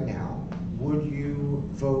it right now, would you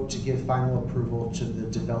vote to give final approval to the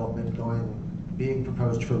development being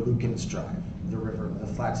proposed for Lucan's Drive, the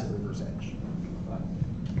flats at River's Edge?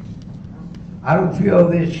 I don't feel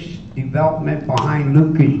this development behind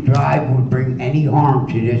Lucas Drive would bring any harm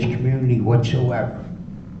to this community whatsoever.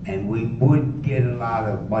 And we would get a lot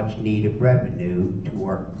of much needed revenue to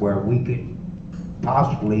work where we could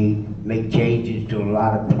possibly make changes to a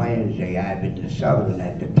lot of plans they have in the southern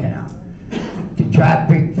end of town. The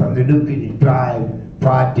traffic from the Lucas Drive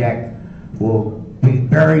project will be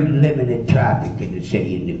very limited traffic in the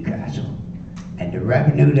city of Newcastle. And the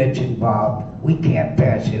revenue that's involved, we can't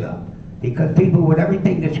pass it up. Because people, with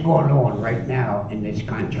everything that's going on right now in this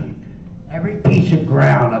country, every piece of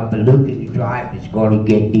ground up the Lucas Drive is going to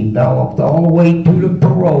get developed all the way to the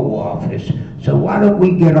parole office. So why don't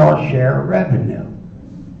we get our share of revenue?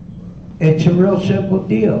 It's a real simple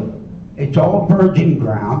deal. It's all virgin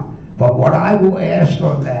ground. But what I will ask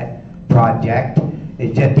on that project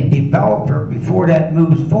is that the developer, before that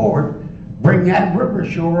moves forward, bring that river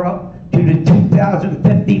shore up to the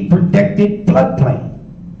 2050 predicted floodplain.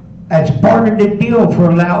 That's part of the deal for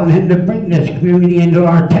allowing him to bring this community into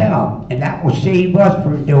our town. And that will save us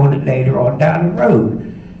from doing it later on down the road.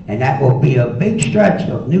 And that will be a big stretch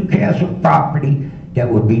of Newcastle property that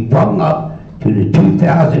will be brought up to the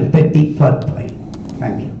 2050 floodplain.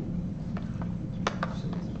 Thank you.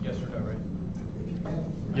 Yes or no, right?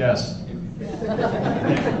 Yes.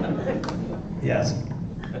 Yes.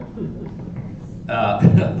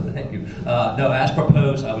 Thank you. No, as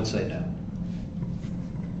proposed, I would say no.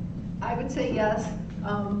 I would say yes.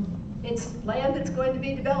 It's land that's going to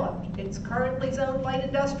be developed. It's currently zoned light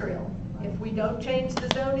industrial. If we don't change the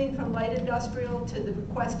zoning from light industrial to the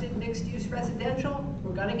requested mixed-use residential,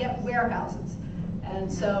 we're gonna get warehouses.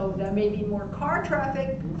 And so there may be more car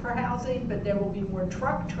traffic for housing, but there will be more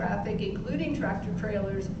truck traffic, including tractor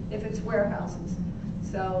trailers, if it's warehouses.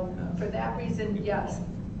 So for that reason, yes.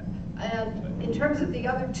 And in terms of the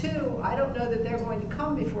other two, I don't know that they're going to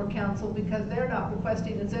come before council because they're not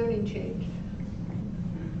requesting a zoning change.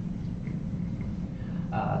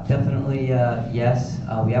 Definitely, yes.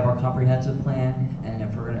 We have our comprehensive plan, and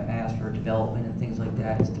if we're going to ask for development and things like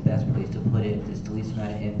that, it's the best place to put it. It's the least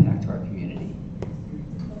amount of impact to our community.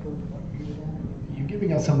 You're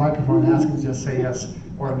giving us a microphone and asking us to say yes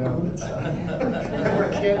or no. It's,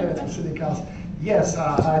 we're candidates for city council. Yes,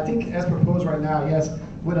 I think as proposed right now, yes,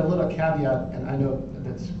 with a little caveat, and I know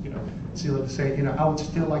that's, silly to say, I would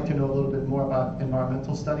still like to know a little bit more about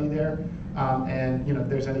environmental study there, and, if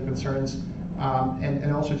there's any concerns.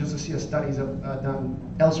 And also just to see if studies done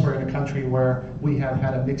elsewhere in the country where we have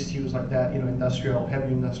had a mixed use like that, industrial,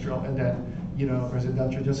 heavy industrial, and then,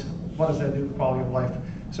 residential, just what does that do to quality of life?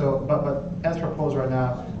 So, but as proposed right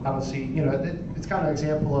now, I would see, it's kind of an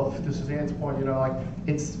example of, to Suzanne's point, like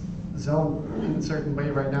it's zoned in a certain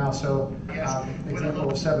way right now. So, example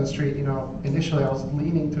of 7th Street, initially I was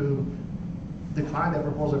leaning to decline that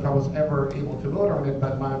proposal if I was ever able to vote on it,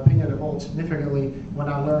 but my opinion evolved significantly when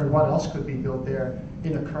I learned what else could be built there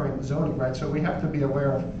in the current zoning, right? So we have to be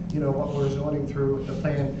aware of, what we're zoning through the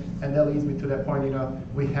plan, and that leads me to that point,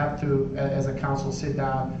 we have to, as a council, sit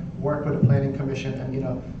down, work with the planning commission, and,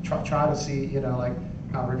 try to see,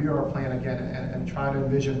 review our plan again, and try to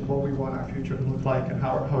envision what we want our future to look like and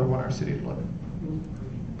how we want our city to look.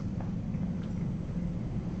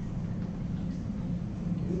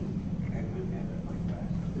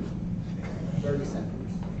 30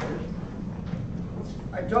 seconds.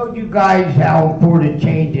 I told you guys how important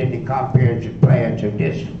changing the comprehensive plan, so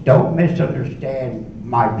just don't misunderstand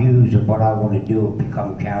my views of what I want to do and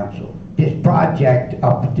become council. This project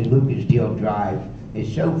up at the Lucasdale Drive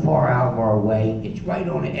is so far out of our way, it's right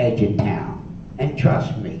on the edge of town. And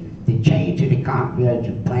trust me, the change of the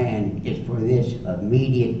comprehensive plan is for this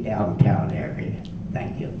immediate downtown area.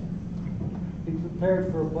 Thank you. Be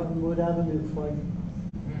prepared for Buttonwood Avenue fight.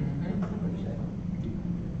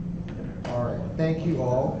 All right, thank you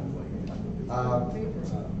all.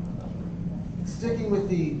 Sticking with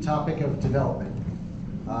the topic of development,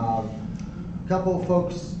 a couple of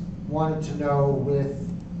folks wanted to know, with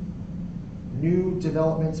new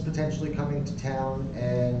developments potentially coming to town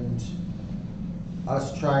and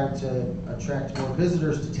us trying to attract more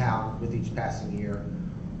visitors to town with each passing year,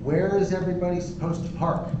 where is everybody supposed to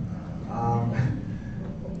park?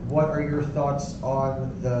 What are your thoughts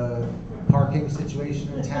on the parking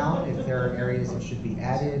situation in town, if there are areas that should be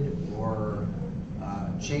added or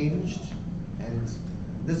changed? And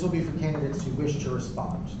this will be for candidates who wish to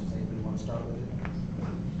respond. Does anybody want to start with it?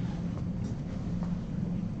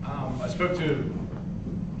 I spoke to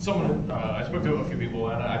someone. I spoke to a few people,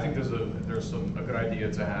 and I think there's a good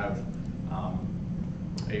idea to have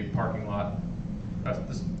a parking lot.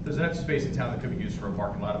 There's an extra space in town that could be used for a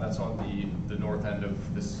parking lot, and that's on the north end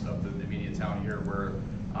of the immediate town here, where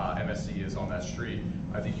MSC is on that street.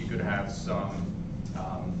 I think you could have some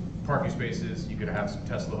parking spaces. You could have some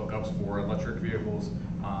Tesla hookups for electric vehicles.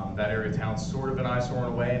 That area of town's sort of an eyesore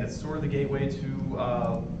in a way, and it's sort of the gateway to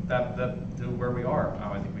to where we are.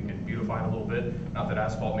 I think we can beautify it a little bit. Not that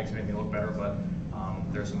asphalt makes anything look better, but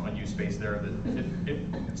there's some unused space there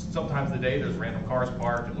that sometimes of the day there's random cars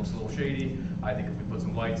parked. It looks a little shady. I think if we put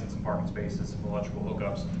some lights and some parking spaces, some electrical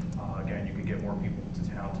hookups, again, you could get more people to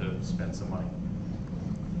town to spend some money.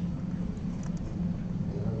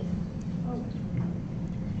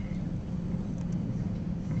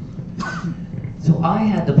 So I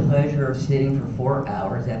had the pleasure of sitting for 4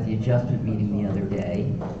 hours at the adjustment meeting the other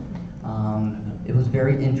day. It was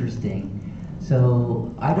very interesting.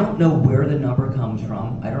 So I don't know where the number comes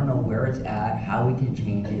from. I don't know where it's at, how we can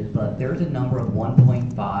change it, but there's a number of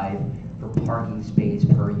 1.5 for parking space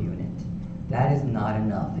per unit. That is not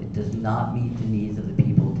enough. It does not meet the needs of the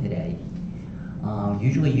people today.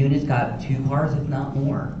 Usually units got 2 cars, if not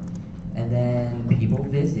more. And then people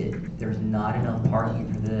visit. There's not enough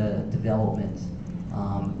parking for the developments.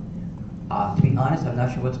 To be honest, I'm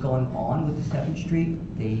not sure what's going on with the 7th Street.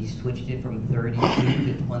 They switched it from 32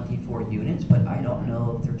 to 24 units, but I don't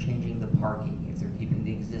know if they're changing the parking. If they're keeping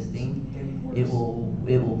the existing, it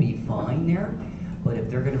will be fine there. But if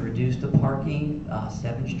they're going to reduce the parking,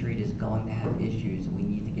 7th Street is going to have issues, and we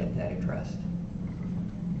need to get that addressed.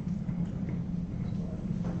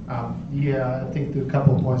 Yeah, I think the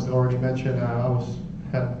couple of points that already mentioned, I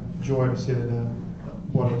had joy to sit in a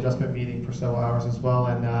Board of Adjustment meeting for several hours as well,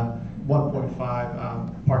 and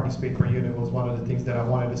 1.5 parking space per unit was one of the things that I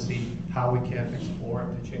wanted to see how we can explore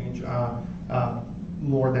to change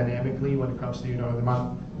more dynamically when it comes to, you know,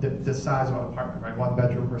 the size of an apartment, right? 1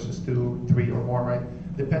 bedroom versus 2, 3, or more, right?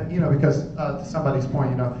 You know, because to somebody's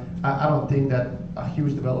point, you know, I don't think that a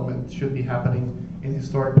huge development should be happening in the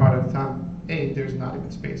historic part of the town. There's not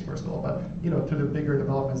even space, first of all, but, you know, to the bigger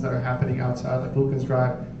developments that are happening outside, like Lucas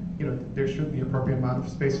Drive, you know, there should be appropriate amount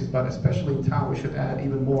of spaces, but especially in town, we should add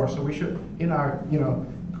even more. So we should, in our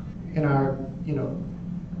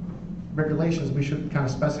regulations, we should kind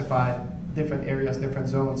of specify different areas, different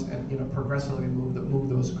zones, and, you know, progressively move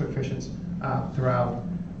those coefficients throughout.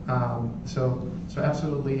 So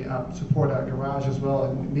absolutely support our garage as well,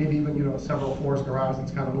 and maybe even, you know, several floors garage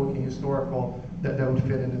that's kind of looking historical that would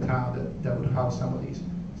fit in the town, that would house some of these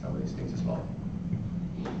things as well.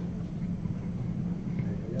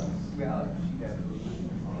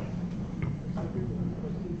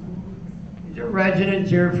 Is there residents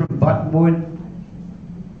here from Buttonwood?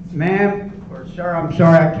 Ma'am, or sir, I'm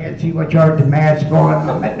sorry, I can't see what you are with the mask on.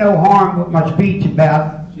 I meant no harm with my speech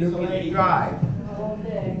about Lucas Drive.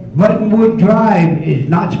 Buttonwood Drive is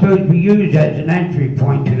not supposed to be used as an entry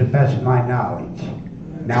point, to the best of my knowledge.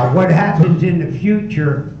 Now, what happens in the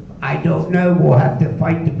future, I don't know. We'll have to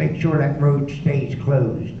fight to make sure that road stays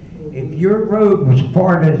closed. If your road was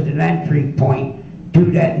part as an entry point to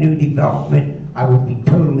that new development, I would be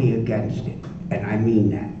totally against it, and I mean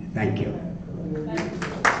that. Thank you.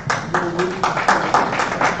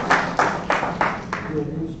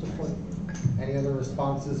 Any other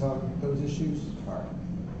responses on those issues? All right.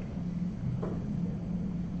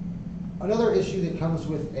 Another issue that comes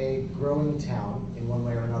with a growing town in one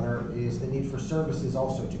way or another is the need for services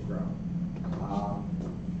also to grow.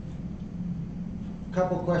 A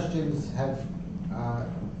couple questions have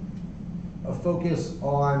a focus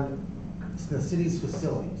on the city's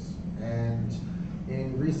facilities. And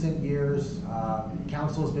in recent years,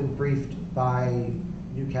 council has been briefed by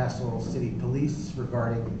Newcastle City Police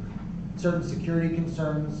regarding certain security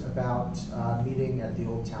concerns about meeting at the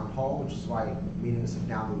old town hall, which is why meetings have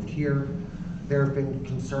now moved here. There have been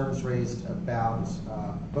concerns raised about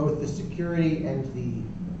both the security and the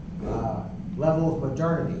level of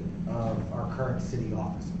modernity of our current city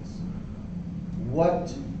offices.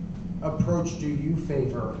 What approach do you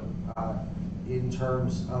favor in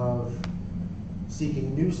terms of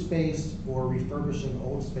seeking new space or refurbishing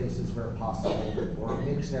old spaces where possible, or a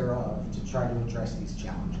mix thereof, to try to address these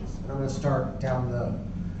challenges? And I'm going to start down the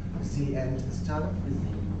Z end this time.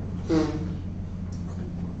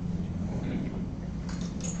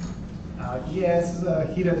 Yeah, this is a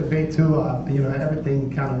heated debate too. You know,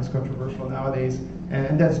 everything kind of is controversial nowadays,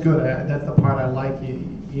 and that's good. That's the part I like.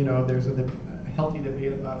 You know, there's a healthy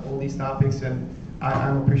debate about all these topics, and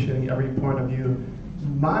I'm appreciating every point of view.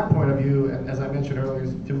 My point of view, and as I mentioned earlier,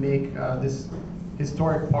 is to make this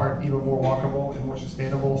historic part even more walkable and more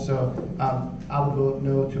sustainable. So I would vote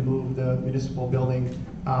no to move the municipal building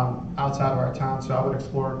outside of our town. So I would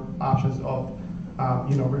explore options of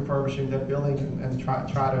you know, refurbishing that building and try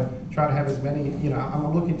to have as many, you know,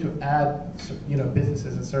 I'm looking to add, you know,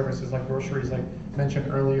 businesses and services like groceries, like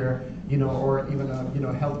mentioned earlier, you know, or even you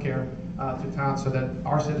know, healthcare to town, so that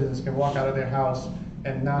our citizens can walk out of their house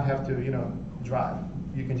and not have to, you know, drive.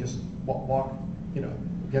 You can just walk, you know,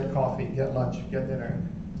 get coffee, get lunch, get dinner,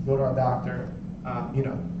 go to a doctor, you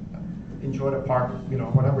know, enjoy the park, you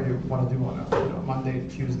know, whatever you want to do on a, you know, Monday,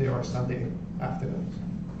 Tuesday, or Sunday afternoon.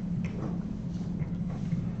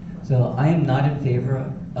 So I am not in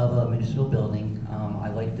favor of a municipal building. I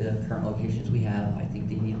like the current locations we have. I think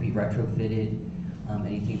they need to be retrofitted,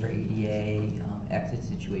 anything for ADA, exit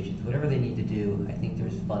situations, whatever they need to do. I think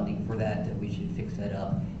there's funding for that we should fix that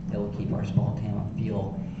up. That will keep our small town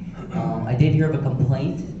feel. I did hear of a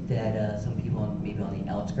complaint that some people maybe on the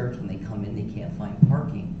outskirts, when they come in, they can't find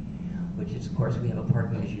parking, which is, of course, we have a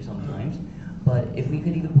parking issue sometimes. But if we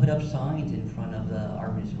could even put up signs in front of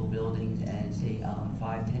our municipal buildings and say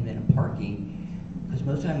 5-10 minute parking, because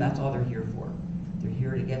most of the time that's all they're here for. They're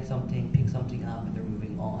here to get something, pick something up, and they're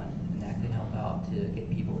moving on. And that could help out to get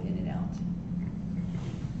people in and out.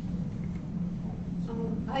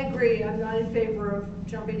 I agree. I'm not in favor of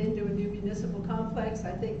jumping into a new municipal complex.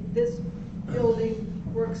 I think this building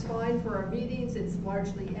works fine for our meetings. It's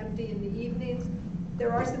largely empty in the evenings.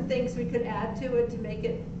 There are some things we could add to it to make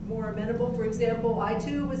it more amenable. For example, I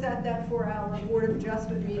too was at that 4-hour Board of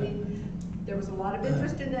Adjustment meeting. There was a lot of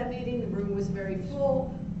interest in that meeting. The room was very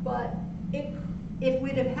full, but if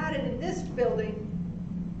we'd have had it in this building,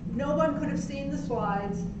 no one could have seen the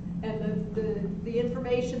slides. and the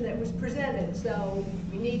information that was presented. So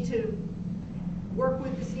we need to work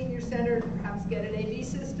with the senior center, perhaps get an AV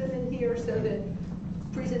system in here so that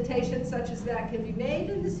presentations such as that can be made,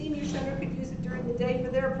 and the senior center could use it during the day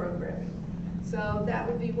for their programming. So that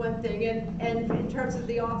would be one thing. And in terms of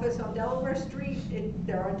the office on Delaware Street,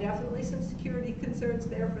 there are definitely some security concerns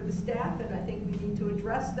there for the staff, and I think we need to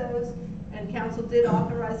address those. And council did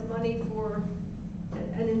authorize money for,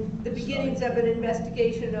 and in the beginnings of an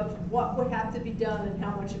investigation of what would have to be done and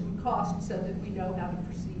how much it would cost so that we know how to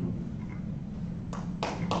proceed.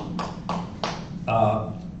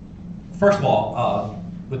 First of all,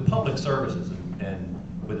 with public services and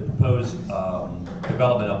with the proposed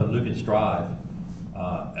development up at Lucas Drive,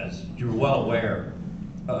 as you're well aware,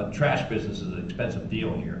 trash business is an expensive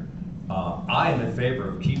deal here. I am in favor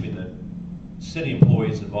of keeping the city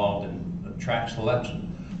employees involved in trash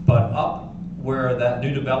selection, but up where that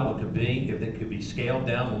new development could be, if it could be scaled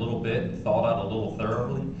down a little bit, thought out a little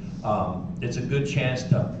thoroughly, it's a good chance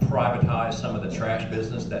to privatize some of the trash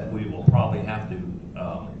business that we will probably have to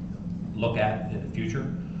look at in the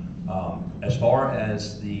future. As far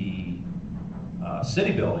as the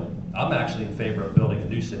city building, I'm actually in favor of building a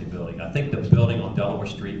new city building. I think the building on Delaware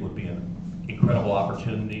Street would be an incredible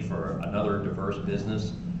opportunity for another diverse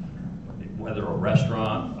business, whether a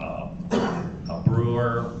restaurant, a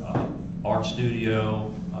brewer, art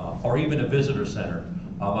studio, or even a visitor center.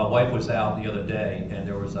 My wife was out the other day, and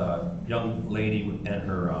there was a young lady and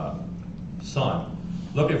her son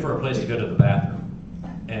looking for a place to go to the bathroom.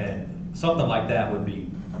 And something like that would be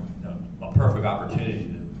a perfect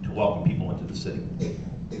opportunity to welcome people into the city.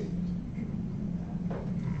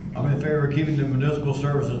 I'm in favor of keeping the municipal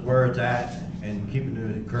services where it's at and keeping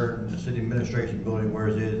the city administration building where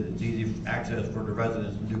it is. It's easy access for the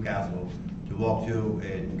residents of Newcastle to walk to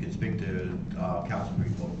and can speak to council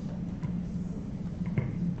people.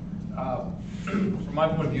 From my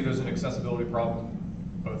point of view, there's an accessibility problem,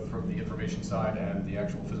 both from the information side and the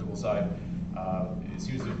actual physical side. It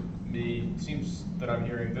seems that I'm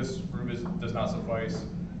hearing this room does not suffice.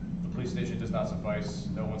 The police station does not suffice.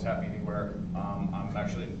 No one's happy anywhere. I'm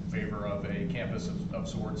actually in favor of a campus of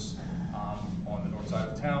sorts on the north side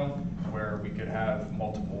of town where we could have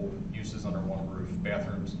multiple uses under one roof.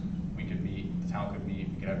 Bathrooms, we could meet, the town could meet,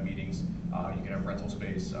 we could have meetings, you could have rental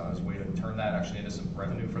space as a way to turn that actually into some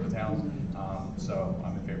revenue for the town. So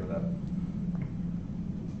I'm in favor of that.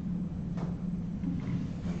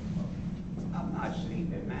 I'm not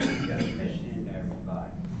sleeping, man. I'm just listening to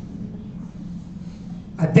everybody.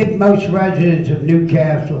 I think most residents of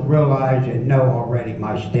Newcastle realize and know already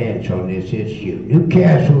my stance on this issue.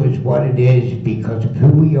 Newcastle is what it is because of who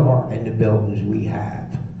we are and the buildings we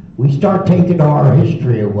have. We start taking our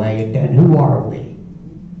history away, and then who are we?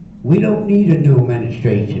 We don't need a new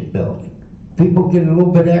administration building. People get a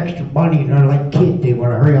little bit extra money and they're like kids. They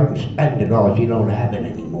want to hurry up and spend it all so you don't have it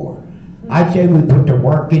anymore. I say we put the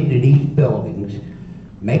work into these buildings,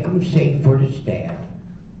 make them safe for the staff,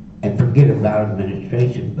 and forget about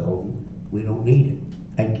administration building. We don't need it.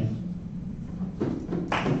 Thank you.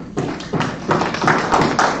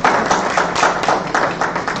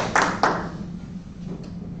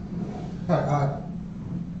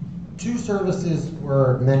 Two services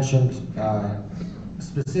were mentioned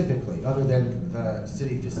specifically, other than the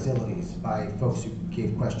city facilities, by folks who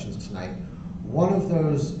gave questions tonight. One of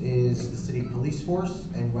those is the city police force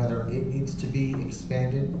and whether it needs to be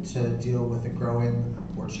expanded to deal with a growing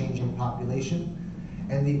or changing population.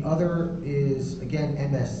 And the other is, again,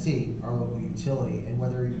 MSC, our local utility, and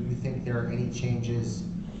whether you think there are any changes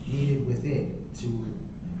needed with it to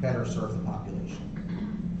better serve the population.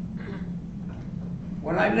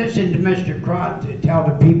 When I listened to Mr. Cronte tell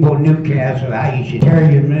the people in Newcastle how you should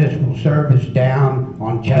tear your municipal service down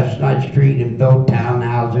on Chestnut Street and build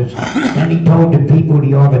townhouses, then he told the people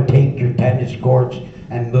you ought to take your tennis courts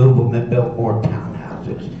and move them and build more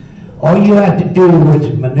townhouses. All you have to do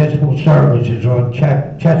with municipal services on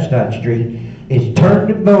Chestnut Street is turn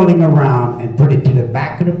the building around and put it to the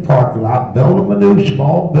back of the parking lot, build them a new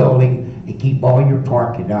small building, and keep all your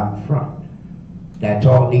parking out front. That's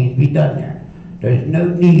all needs to be done there. There's no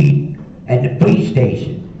need, and the police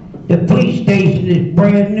station. The police station is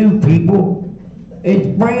brand new, people. It's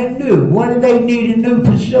brand new. What do they need a new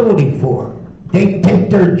facility for? They can take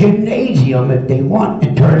their gymnasium if they want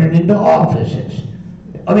and turn it into offices.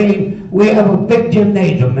 I mean, we have a big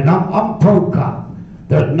gymnasium, and I'm pro-cop.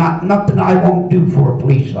 There's nothing I won't do for a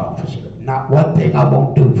police officer. Not one thing I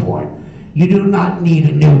won't do for him. You do not need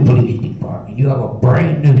a new police department. You have a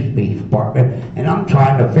brand new police department, and I'm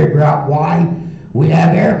trying to figure out why we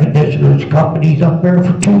have air conditioners companies up there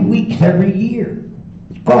for 2 weeks every year.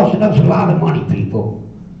 It's costing us a lot of money, people.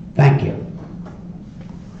 Thank you.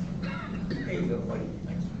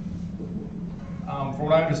 From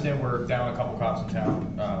what I understand, we're down a couple cops in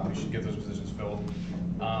town. We should get those positions filled.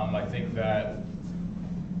 I think that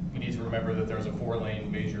we need to remember that there's a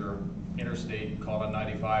 4-lane major interstate called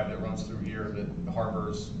I-95 that runs through here that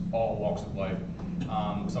harbors all walks of life.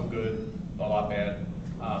 Some good, a lot bad.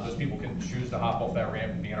 Those people can choose to hop off that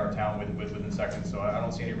ramp and be in our town within seconds, so I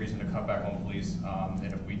don't see any reason to cut back on police.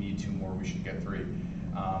 And if we need 2 more, we should get 3.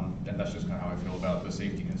 And that's just kind of how I feel about the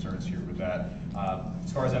safety concerns here with that.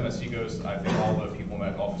 As far as MSC goes, I think all the people in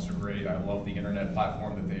that office are great. I love the internet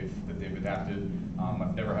platform that they've adapted.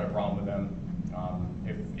 I've never had a problem with them.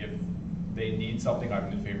 If they need something, I'm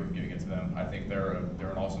in favor of giving it to them. I think they're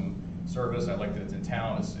an awesome service. I like that it's in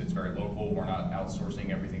town. It's very local. We're not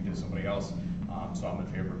outsourcing everything to somebody else. So I'm in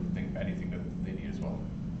favor of anything that they need as well.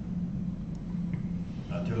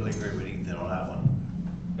 I totally agree with Ethan on that one.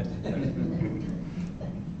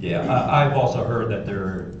 Yeah, I've also heard that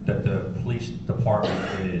the police department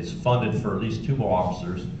is funded for at least 2 more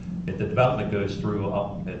officers. If the development goes through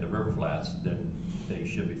up at the River Flats, then they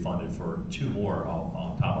should be funded for 2 more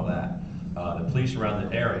on top of that. The police around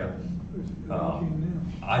the area,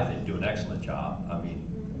 I think, do an excellent job. I mean,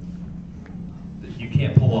 you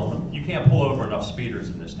can't pull over enough speeders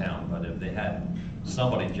in this town, but if they had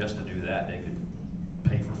somebody just to do that, they could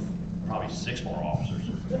pay for probably 6 more officers.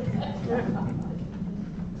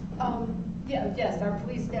 Yes, our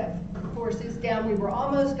police force is down. We were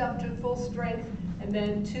almost up to full strength, and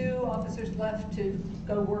then 2 officers left to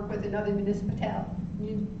go work with another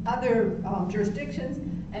other jurisdictions,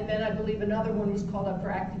 and then I believe another one was called up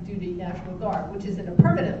for active duty National Guard, which isn't a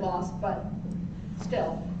permanent loss, but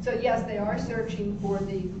still. So yes, they are searching for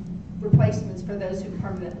the replacements for those who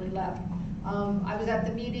permanently left. I was at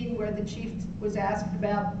the meeting where the chief was asked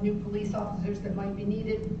about new police officers that might be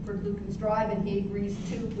needed for Lucan's Drive, and he agrees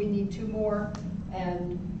we need 2 more,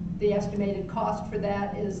 and the estimated cost for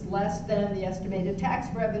that is less than the estimated tax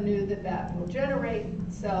revenue that will generate,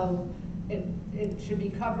 so it should be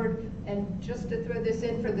covered. And just to throw this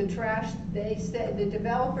in for the trash, they say, the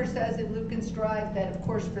developer says in Lucan's Drive that, of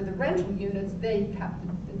course, for the rental units,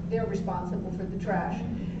 they're responsible for the trash.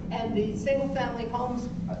 And the single-family homes,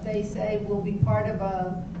 they say, will be part of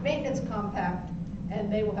a maintenance compact,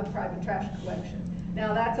 and they will have private trash collection.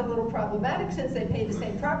 Now, that's a little problematic since they pay the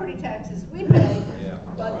same property taxes we pay,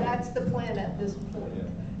 but that's the plan at this point.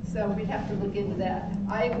 So we'd have to look into that.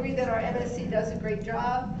 I agree that our MSC does a great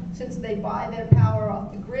job. Since they buy their power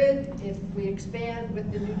off the grid, if we expand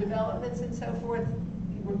with the new developments and so forth,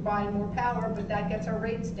 we're buying more power, but that gets our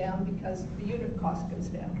rates down because the unit cost goes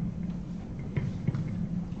down.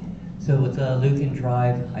 So with Lucan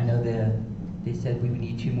Drive, I know that they said we would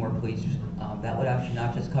need 2 more police. That would actually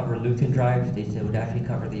not just cover Lucan Drive, they said it would actually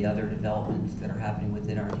cover the other developments that are happening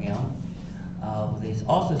within our town. What they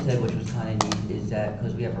also said, which was kind of neat, is that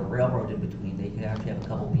because we have a railroad in between, they could actually have a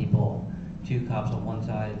couple people, 2 cops on one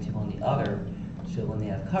side and 2 on the other. So when they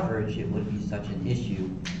have coverage, it wouldn't be such an issue.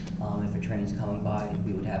 If a train's coming by,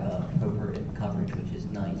 we would have appropriate coverage, which is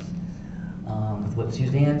nice. With what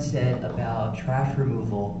Suzanne said about trash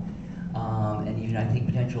removal, and even I think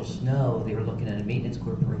potential snow, they were looking at a maintenance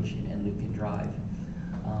corporation in Lucan Drive.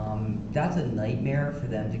 That's a nightmare for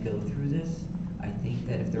them to go through this. I think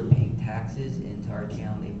that if they're paying taxes into our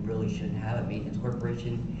town, they really shouldn't have a maintenance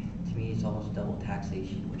corporation. To me, it's almost double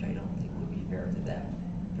taxation, which I don't think would be fair to them,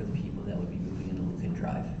 for the people that would be moving into Lucan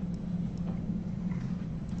Drive.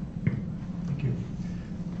 Thank you.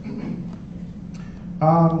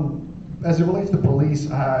 As it relates to police,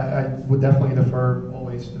 I would definitely defer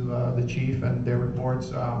always to the chief and their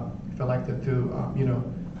reports. If elected to,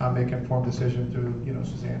 make informed decision to,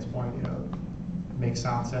 Suzanne's point, make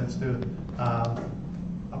sound sense to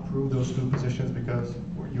approve those 2 positions because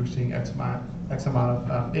you're seeing X amount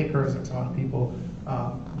of acres, X amount of people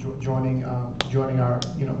joining our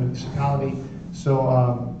municipality.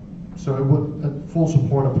 So it would full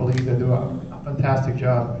support of police. They do a fantastic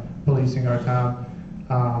job policing our town.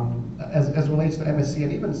 As relates to MSC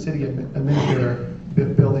and even city administrator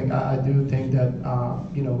building, I do think that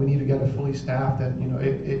we need to get it fully staffed and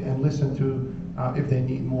and listen to if they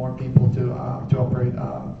need more people to operate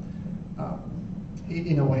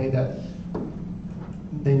in a way that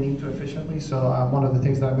they need to efficiently. So one of the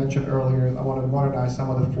things that I mentioned earlier, I want to modernize some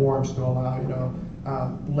of the forms to allow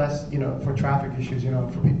less for traffic issues,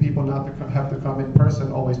 for people not to have to come in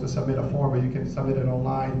person always to submit a form, but you can submit it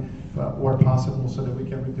online where possible, so that we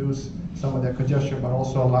can reduce some of that congestion, but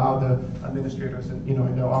also allow the administrators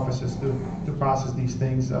in their offices to process these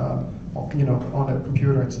things on a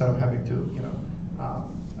computer instead of having to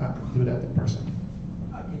do that in person.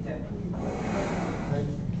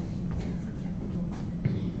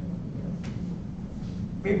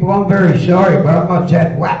 People, I'm very sorry, but I must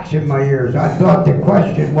have wax in my ears. I thought the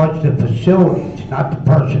question was the facilities, not the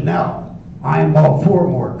personnel. I am all for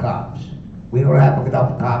more cops. We don't have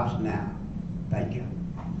enough cops now. Thank you.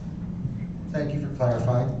 Thank you for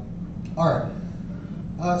clarifying. All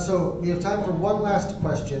right. So we have time for one last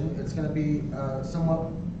question. It's going to be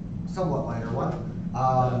somewhat lighter one.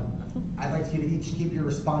 I'd like you to each keep your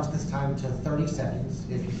response this time to 30 seconds,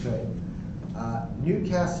 if you could.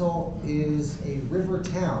 Newcastle is a river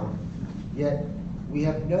town, yet we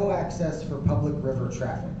have no access for public river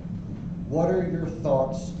traffic. What are your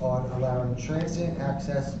thoughts on allowing transient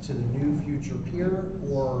access to the new future pier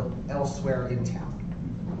or elsewhere in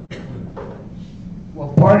town?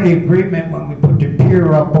 Well, part of the agreement when we put the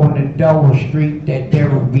pier up on the Delaware Street that there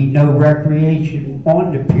would be no recreation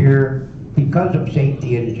on the pier because of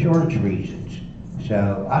safety and insurance reasons.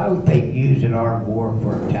 So I don't think using our wharf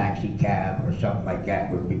for a taxi cab or something like that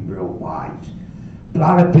would be real wise. A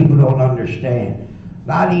lot of people don't understand. A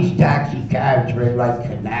lot of these taxi cabs are in like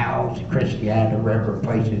canals, Christiana River,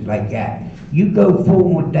 places like that. You go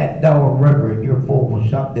full with that Delaware River and you're full with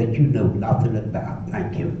something that you know nothing about.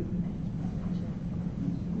 Thank you.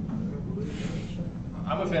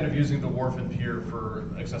 I'm a fan of using the wharf and pier for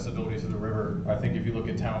accessibility to the river. I think if you look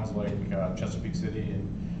at towns like Chesapeake City and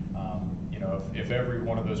if every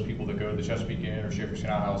one of those people that go to the Chesapeake Inn or Schaefer's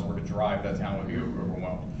Canal House were to drive, that town would be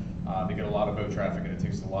overwhelmed. They get a lot of boat traffic and it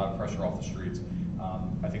takes a lot of pressure off the streets.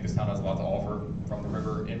 I think this town has a lot to offer from the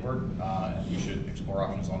river inward, and we should explore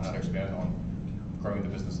options on how to expand on growing the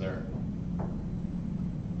business there.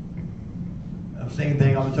 Same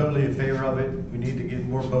thing, I'm totally in favor of it. We need to get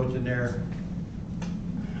more boats in there.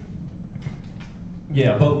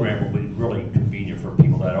 Yeah, a boat ramp would be really convenient for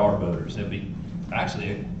people that are boaters. It'd be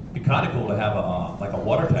kind of cool to have like a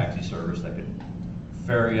water taxi service that could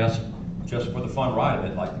ferry us just for the fun ride of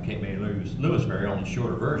it, like the Cape May Lewis ferry, only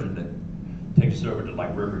shorter version that takes us over to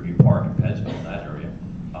like Riverview Park in Pennsville, in that area.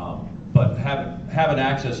 But having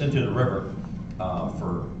access into the river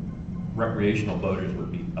for recreational boaters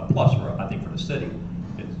would be a plus I think, for the city.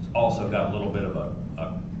 It's also got a little bit of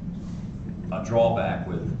a drawback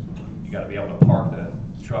with you got to be able to park the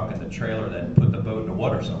truck and the trailer, then put the boat in the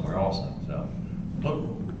water somewhere also. So,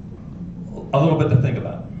 a little bit to think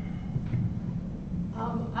about.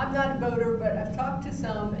 I'm not a boater, but I've talked to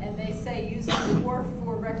some, and they say using the wharf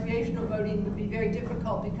for recreational boating would be very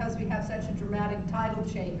difficult because we have such a dramatic tidal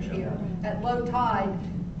change here. At low tide,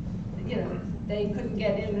 they couldn't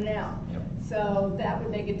get in and out. Yep. So that would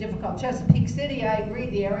make it difficult. Chesapeake City, I agree,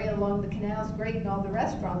 the area along the canal is great and all the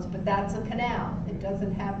restaurants, but that's a canal. It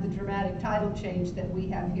doesn't have the dramatic tidal change that we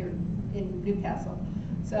have here in Newcastle.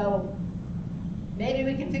 So maybe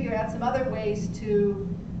we can figure out some other ways to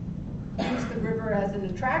use the river as an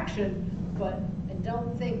attraction, but I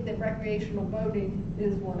don't think that recreational boating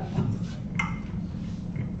is one of them.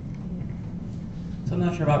 So I'm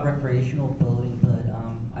not sure about recreational boating, but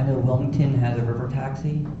I know Wilmington has a river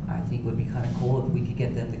taxi. I think it would be kind of cool if we could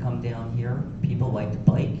get them to come down here. People like to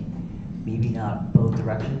bike, maybe not both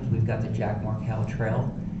directions. We've got the Jack Markell Trail.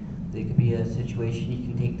 There could be a situation you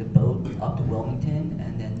can take the boat up to Wilmington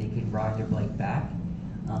and then they could ride their bike back.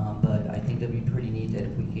 But I think that'd be pretty neat that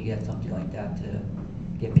if we could get something like that to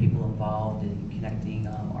get people involved in connecting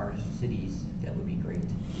our cities, that would be great.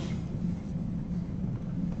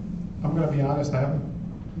 I'm going to be honest, I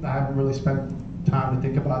haven't really spent time to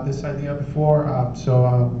think about this idea before, I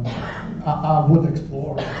would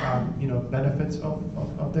explore, benefits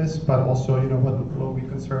of this, but also, what will be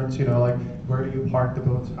concerns, like where do you park the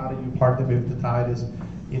boats, how do you park them if the tide is,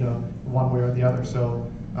 one way or the other. So,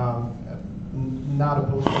 not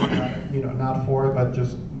opposed to that, not for it, but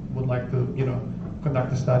just would like to,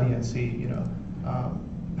 conduct a study and see, how,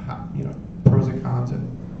 pros and cons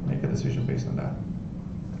and make a decision based on that.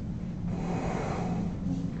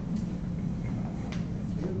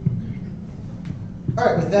 All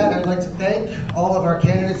right, with that, I'd like to thank all of our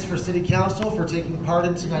candidates for City Council for taking part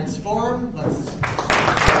in tonight's forum. Let's